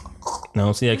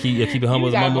 No, see, I keep it humble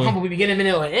as humble. Humble beginning,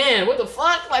 middle, and end. What the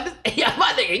fuck? Like this, yeah,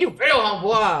 my nigga, you real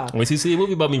humble, huh? Wait till you see a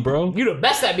movie about me, bro. You the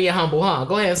best at being humble, huh?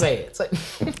 Go ahead and say it. It's like,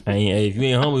 hey, if you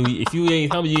ain't humble, you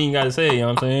ain't gotta say it. You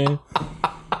know what I'm saying?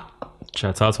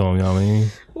 Try to talk to him. You know what I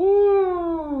mean?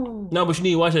 Ooh. No, but you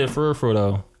need to watch it for real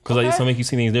though, because like it's gonna make you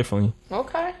see things differently.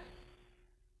 Okay.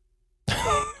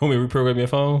 Want me to reprogram your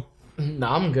phone? No,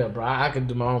 I'm good, bro. I can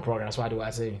do my own program. That's why I do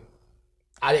IT.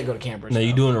 I didn't go to Cambridge. No,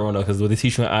 you're doing it wrong though, because what they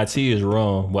teach you in IT is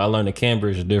wrong. What I learned at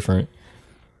Cambridge is different.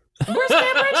 Where's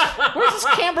Cambridge? Where's this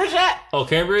Cambridge at? Oh,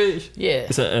 Cambridge? Yeah.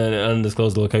 It's an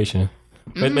undisclosed location.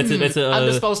 It's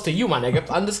undisclosed to you, my nigga.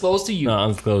 Undisclosed to you. No,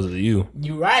 undisclosed to you.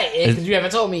 You right, because you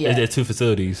haven't told me yet. There's 2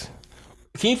 facilities.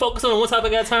 Can you focus on one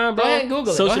topic at a time, bro? Go ahead and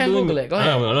Google it. Go ahead and Google it. Go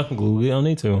ahead. I'm not gonna Google it. I don't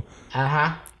need to. Uh-huh.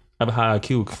 I have a high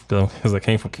IQ because I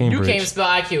came from Cambridge. You can't even spell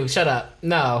IQ. Shut up.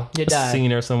 No, you're done. Seen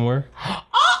there somewhere.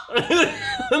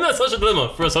 I'm not Social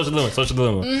Dilemma. For a Social Dilemma. Social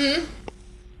Dilemma. Mm-hmm.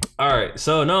 All right.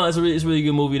 So, no, it's a really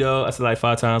good movie, though. I said like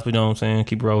 5 times, but you know what I'm saying?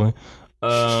 Keep rolling.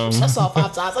 I saw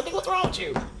 5 times. I think what's wrong with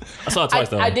you? I saw it twice,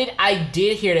 though. I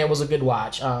did hear that it was a good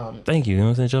watch. Thank you. You know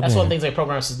what I'm saying? That's one of the things like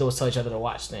programs do is tell each other to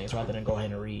watch things rather than go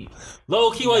ahead and read. Low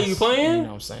key while you playing? You know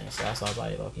what I'm saying? So that's why I was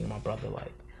like, low key, my brother,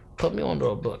 like, put me onto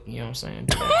a book. You know what I'm saying?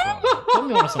 Put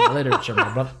me on some literature,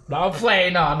 my brother. No, I'm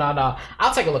playing. No.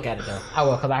 I'll take a look at it, though. I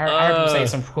will, because I heard him say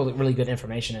some really good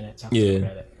information in it. So yeah. Look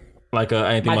at it. Like,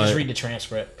 I ain't think might just read the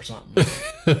transcript or something.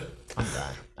 I'm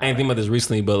done. I ain't think about this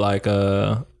recently, but, like,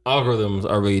 algorithms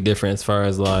are really different as far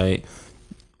as, like,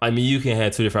 I mean, you can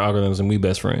have 2 different algorithms and we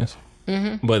best friends.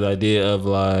 Mm-hmm. But the idea of,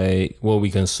 like, what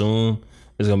we consume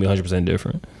is going to be 100%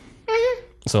 different. Mm-hmm.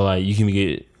 So, like, you can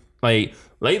get, like,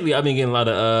 lately I've been getting a lot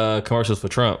of commercials for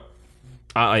Trump.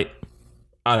 Out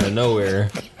of nowhere.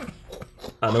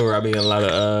 I've been getting a lot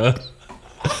of,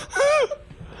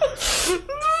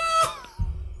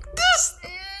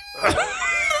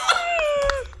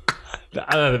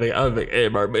 I don't think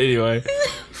everybody, but anyway,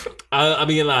 I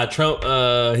be getting a lot of Trump.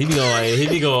 He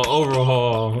be going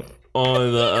overhaul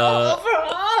on the.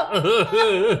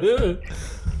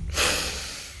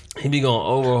 He be going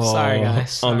overhaul. Sorry,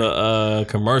 guys. On the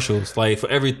commercials. Like for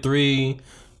every 3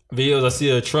 videos I see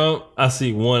of Trump, I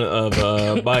see one of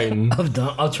Biden.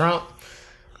 of Trump.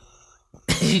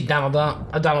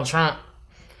 Donald Trump.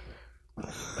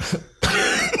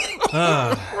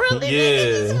 Really?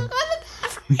 Yeah.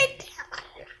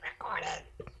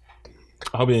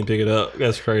 I hope he didn't pick it up.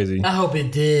 That's crazy. I hope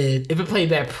it did. If it played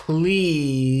back,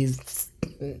 please.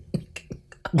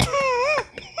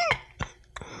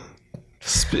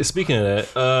 Speaking of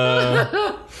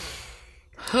that,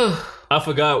 I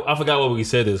forgot what we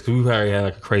said this because we probably had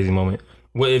like a crazy moment.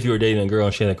 What if you were dating a girl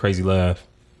and she had a crazy laugh?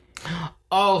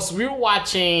 Oh, so we were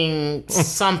watching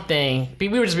something. We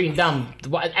were just being dumb.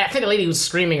 I think the lady was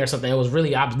screaming or something. It was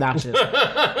really obnoxious. And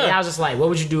I was just like, what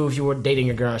would you do if you were dating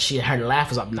a girl and her laugh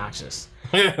was obnoxious?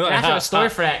 And I have a story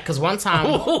for that because one time...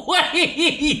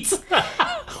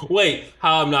 Wait,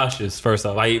 how obnoxious, first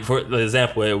off? Like, for the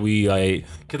example that we, like...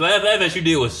 Because the laugh that you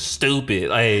did was stupid.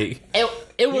 Like...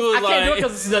 It was I can't do it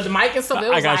because the mic and stuff. It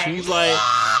was I got you. It was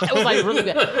like really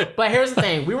good. But here's the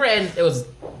thing: it was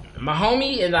my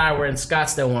homie and I were in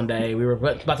Scottsdale one day. We were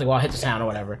about to go out hit the town or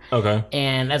whatever. Okay.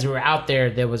 And as we were out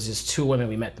there was just two women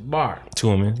we met at the bar. Two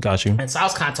women, got you. And so I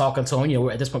was kind of talking to them. You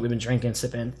know, at this point we've been drinking,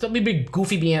 sipping, so we'd be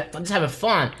goofy, being just having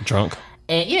fun. Drunk.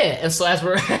 And and so as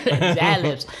we're ad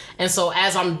libs, and so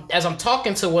as I'm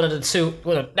talking to one of the two,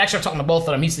 actually I'm talking to both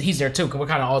of them. He's there too because we're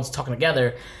kind of all just talking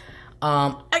together.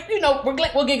 We're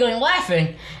giggling and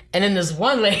laughing, and then this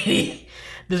one lady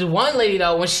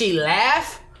though, when she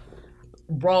laughed,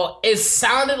 bro, it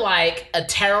sounded like a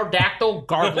pterodactyl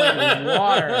gargling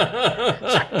water.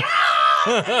 It's like,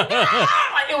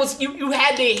 like it was you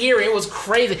had to hear it. It was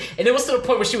crazy, and it was to the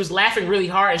point where she was laughing really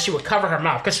hard, and she would cover her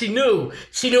mouth because she knew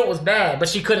it was bad, but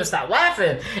she couldn't stop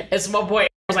laughing. And so my boy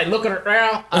was like looking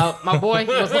around. My boy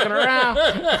was looking around.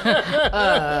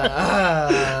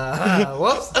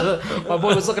 Whoops. My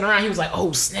boy was looking around. He was like,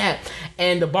 "Oh snap!"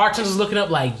 And the bartender was looking up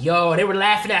like, "Yo!" They were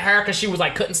laughing at her because she was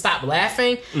like couldn't stop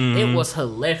laughing. Mm-hmm. It was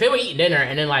hilarious. They were eating dinner,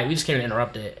 and then like we just came and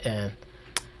interrupted it, and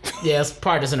yeah, it's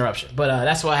part of this interruption. But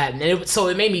that's what happened. And so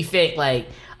it made me think like,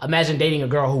 imagine dating a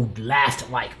girl who laughed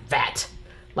like that,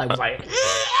 like was like.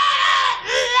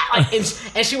 Like, and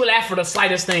she would laugh for the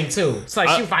slightest thing too. It's like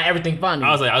she would find everything funny.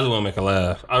 I was like, I just want to make her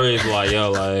laugh. I really was like,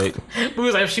 yo, like. But it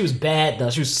was like, she was bad though.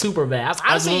 She was super bad.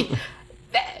 Honestly,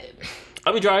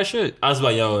 I be dry as shit. I was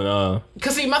like, yo,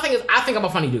 Cause see, my thing is, I think I'm a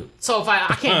funny dude. So if I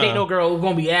can't date no girl who's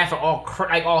gonna be laughing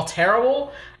all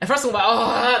terrible. And first I'm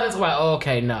like, that's why.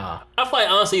 Okay, nah. I feel like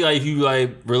honestly, like if you like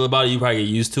real about it, you probably get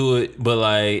used to it. But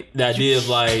like the idea of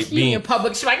like being in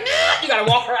public, she's like, nah, you gotta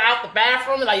walk her out the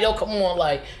bathroom and like, yo, come on,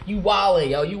 like you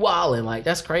wildin', like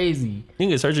that's crazy. You can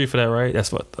get surgery for that, right? That's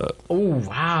fucked up. Oh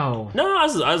wow. No, I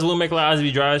just wouldn't make eyes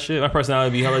be dry as shit. My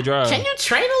personality be hella dry. Can you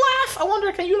train a laugh? I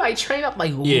wonder, can you like train up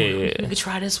like, yeah, you could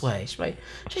try this way. She's like,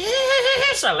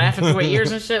 start laughing through her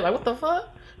ears and shit. Like what the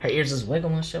fuck? Her ears is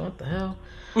wiggling and shit. What the hell?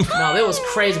 No, it was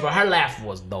crazy, but her laugh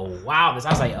was the wildest. I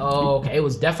was like, oh, okay. It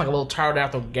was definitely like a little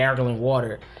pterodactyl gargling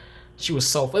water. She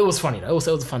was it was funny though. It was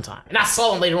a fun time. And I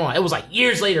saw him later on. It was like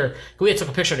years later. We had took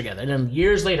a picture together. And then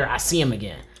years later, I see him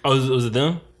again. Oh, was it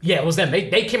them? Yeah, it was them.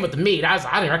 They came up to me. And I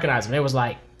didn't recognize them. They was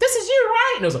like, this is you,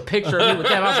 right? And there was a picture of me with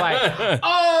them. I was like,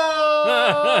 oh.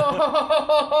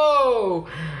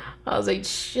 I was like,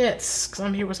 shit. Because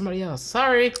I'm here with somebody else.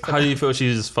 Sorry. How do you feel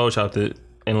she just photoshopped it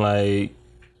and like...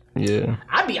 Yeah,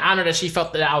 I'd be honored that she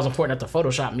felt that I was important enough to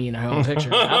Photoshop me in her own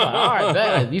picture. I'm like, all right,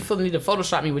 bet. If you feel the need to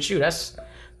Photoshop me with you, that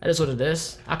is what it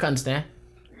is. I can understand.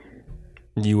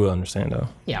 You will understand though.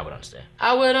 Yeah, I would understand.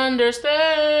 I would understand.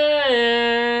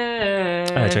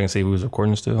 I had to check and see if we was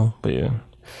recording still, but yeah.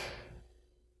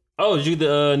 Oh, did you get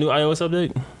the new iOS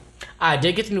update? I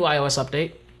did get the new iOS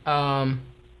update.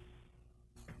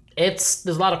 There's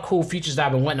a lot of cool features that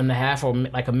I've been wanting them to have for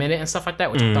like a minute and stuff like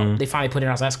that, which I thought they finally put in.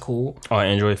 I was that's cool. Oh,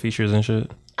 Android features and shit.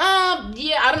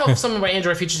 Yeah, I don't know if some of my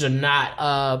Android features are not.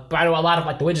 But I know a lot of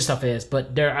like the widget stuff is.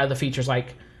 But there are other features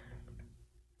like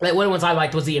one of the ones I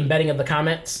liked was the embedding of the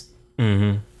comments.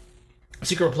 Mm-hmm.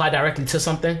 So you can reply directly to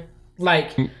something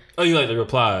like. Oh, you like the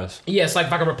replies? Yes, like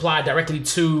if I could reply directly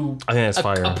to I think that's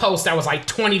fire. A post that was like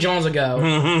 20 Jones ago.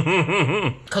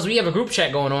 Because we have a group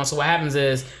chat going on, so what happens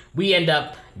is we end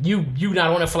up you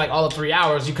not on it for like all of 3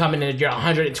 hours. You come in and you're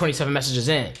 127 messages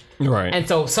in. Right. And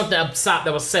so something up top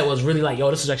that was said was really like,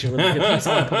 yo, this is actually a really good piece.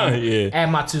 Add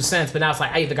my 2 cents. But now it's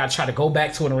like I either got to try to go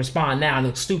back to it and respond now and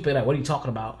look stupid. Like, what are you talking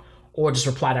about? Or just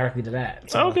reply directly to that.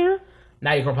 So okay.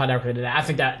 Now you can reply directly to that. I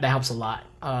think that helps a lot.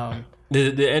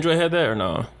 Did Android have that or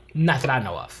no? Not that I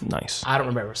know of. Nice. I don't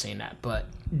remember ever seeing that, but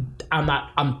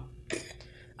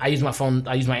I use my phone.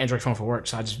 I use my Android phone for work,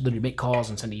 so I just literally make calls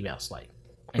and send emails, like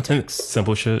and text.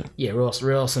 Simple shit. Yeah, real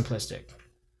simplistic.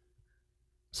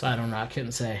 So I don't know. I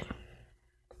couldn't say.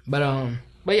 But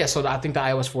yeah. So I think the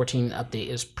iOS 14 update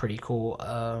is pretty cool.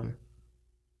 A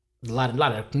lot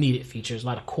of needed features, a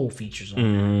lot of cool features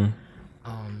on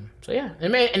there. So yeah,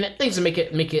 and things to make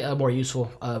it more useful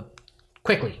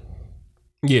quickly.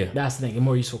 Yeah. That's the thing. Get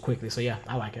more useful quickly. So yeah,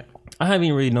 I like it. I haven't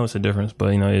even really noticed a difference,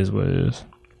 but it is what it is.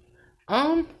 I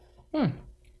don't know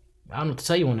what to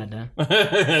tell you on that then.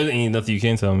 Ain't nothing you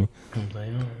can tell me.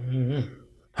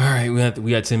 All right,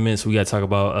 we got 10 minutes. We got to talk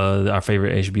about our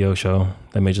favorite HBO show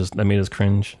that made us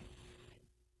cringe.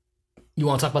 You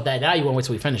want to talk about that now? Or you want to wait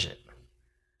till we finish it?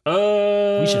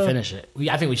 We should finish it.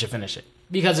 I think we should finish it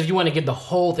because if you want to give the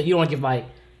whole thing, you don't want to give like.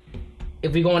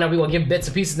 If we go in there, we want to give bits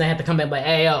and pieces, and they have to come back like,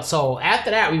 hey, yo. So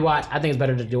after that, we watch. I think it's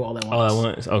better to do all at once. All at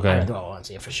once, okay. Do it all at once,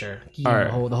 yeah, for sure. All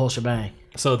right. The whole shebang.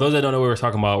 So those that don't know what we're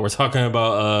talking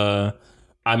about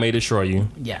I May Destroy You.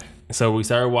 Yeah. So we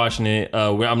started watching it.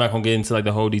 I'm not gonna get into like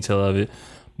the whole detail of it,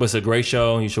 but it's a great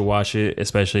show. You should watch it,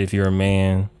 especially if you're a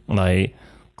man. Like,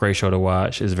 great show to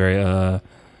watch. It's very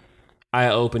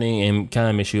eye-opening and kind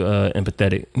of makes you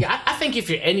empathetic. Yeah, I think if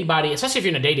you're anybody, especially if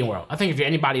you're in the dating world, I think if you're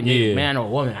anybody, man or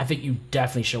woman, I think you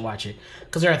definitely should watch it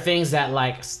because there are things that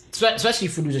like, especially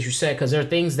for as you said, because there are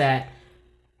things that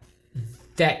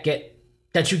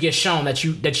you get shown that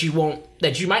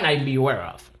you might not even be aware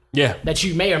of. Yeah, that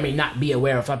you may or may not be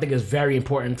aware of. So I think it's very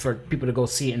important for people to go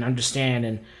see it and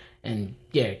understand and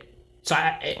yeah. So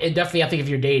I think if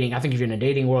you're dating, I think if you're in the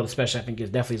dating world, especially, I think it's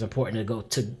definitely important to go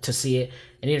to see it.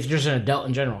 And if you're just an adult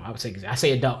in general, I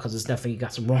say adult because it's definitely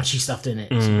got some raunchy stuff in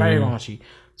it. It's very raunchy.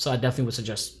 So I definitely would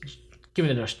suggest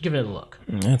giving it a look.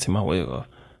 Take my wig off.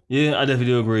 Yeah, I definitely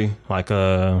do agree. Like,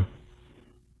 yeah,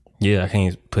 I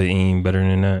can't put any better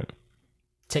than that.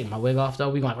 Take my wig off though.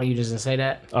 We going you just didn't say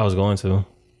that. I was going to.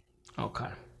 Okay.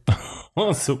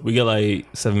 So we got like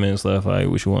 7 minutes left. Like,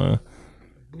 which one?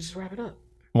 We just wrap it up.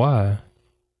 Why?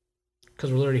 Because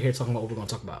we're literally here talking about what we're going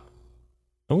to talk about.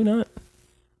 No, we're not.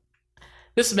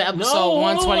 This has been episode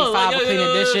 125 of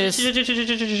Cleaning Dishes.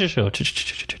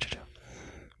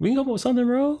 We can go up with something,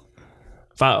 bro.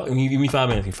 Give me 5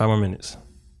 minutes. 5 more minutes.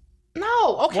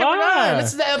 No. Okay, why? we're done.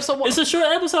 This is the episode 1. It's a short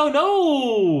episode.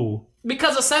 No.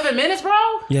 Because of 7 minutes, bro?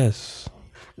 Yes.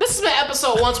 This has been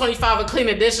episode 125 of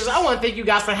Cleaning Dishes. I want to thank you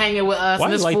guys for hanging with us. Why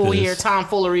this like fool this? here, Tom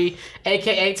Foolery,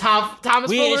 a.k.a. Thomas Foolery.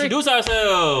 We didn't introduce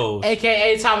ourselves.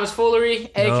 A.k.a. Thomas Foolery,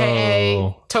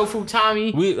 a.k.a. Tofu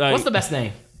Tommy. What's the best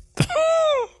name?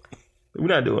 We're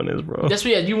not doing this, bro. That's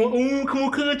what you want. Come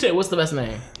on. What's the best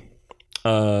name?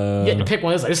 You have to pick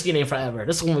one. This is your name forever.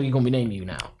 This is one we're going to be naming you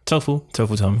now. Tofu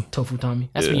Tommy. Tofu Tommy.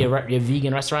 That's your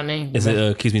vegan restaurant name? Is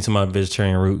it keeps me to my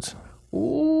vegetarian roots.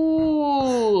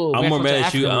 Ooh. I'm more mad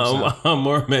at you. I'm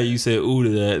more mad you said ooh to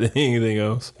that than anything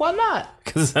else. Why not?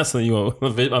 Because that's what you want. My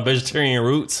vegetarian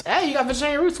roots. Hey, you got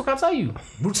vegetarian roots. What can I tell you?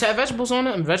 Roots have vegetables on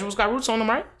it, and vegetables got roots on them,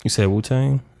 right? You said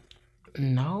Wu-Tang?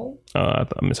 No. Oh, I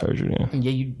thought I misheard you then.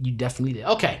 Yeah, you definitely did.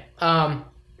 Okay.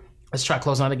 Let's try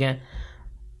closing out again.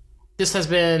 This has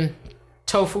been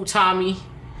Tofu Tommy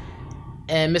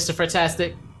and Mr.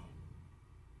 Fantastic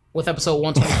with episode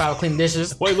 125 of Clean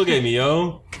Dishes. Why you look at me,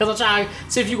 yo? Because I'm trying to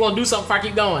see if you're going to do something before I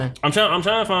keep going. I'm trying to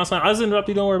find something. I just interrupt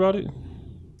you. Don't worry about it.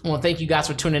 Well, thank you guys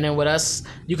for tuning in with us.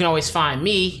 You can always find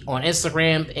me on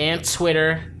Instagram and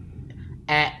Twitter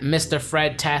at Mr.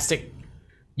 Fredtastic.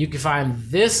 You can find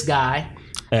this guy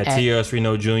at TRS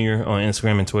Reno Jr. on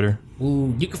Instagram and Twitter.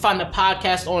 Ooh, you can find the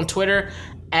podcast on Twitter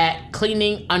at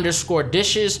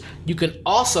cleaning_dishes. You can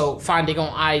also find it on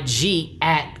IG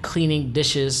at cleaning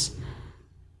dishes.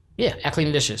 Yeah, at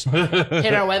Cleaning Dishes.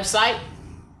 Hit our website,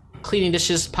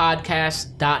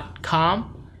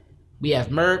 cleaningdishespodcast.com. We have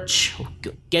merch.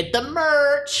 Get the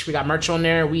merch. We got merch on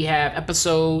there. We have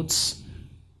episodes.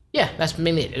 Yeah, that's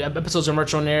mainly it. Episodes of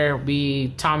merch on there.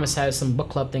 Thomas has some book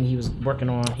club thing he was working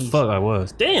on. Fuck, I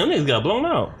was. Damn, niggas got blown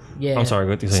out. Yeah. I'm sorry.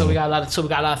 What so we got a lot of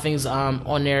things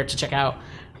on there to check out.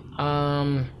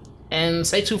 And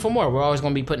stay tuned for more. We're always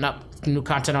going to be putting up new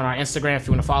content on our Instagram. If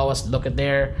you want to follow us, look at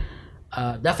there.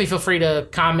 Definitely feel free to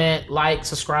comment, like,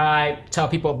 subscribe, tell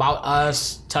people about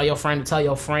us, tell your friend to tell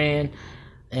your friend.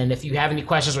 And if you have any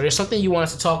questions or there's something you want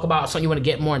us to talk about, something you want to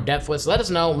get more in depth with, let us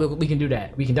know. We can do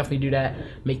that. We can definitely do that.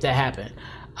 Make that happen.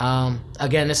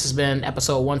 Again, this has been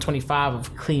episode 125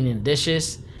 of Cleaning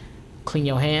Dishes. Clean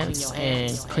your hands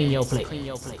and clean your plate.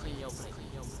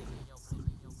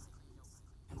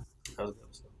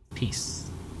 Peace.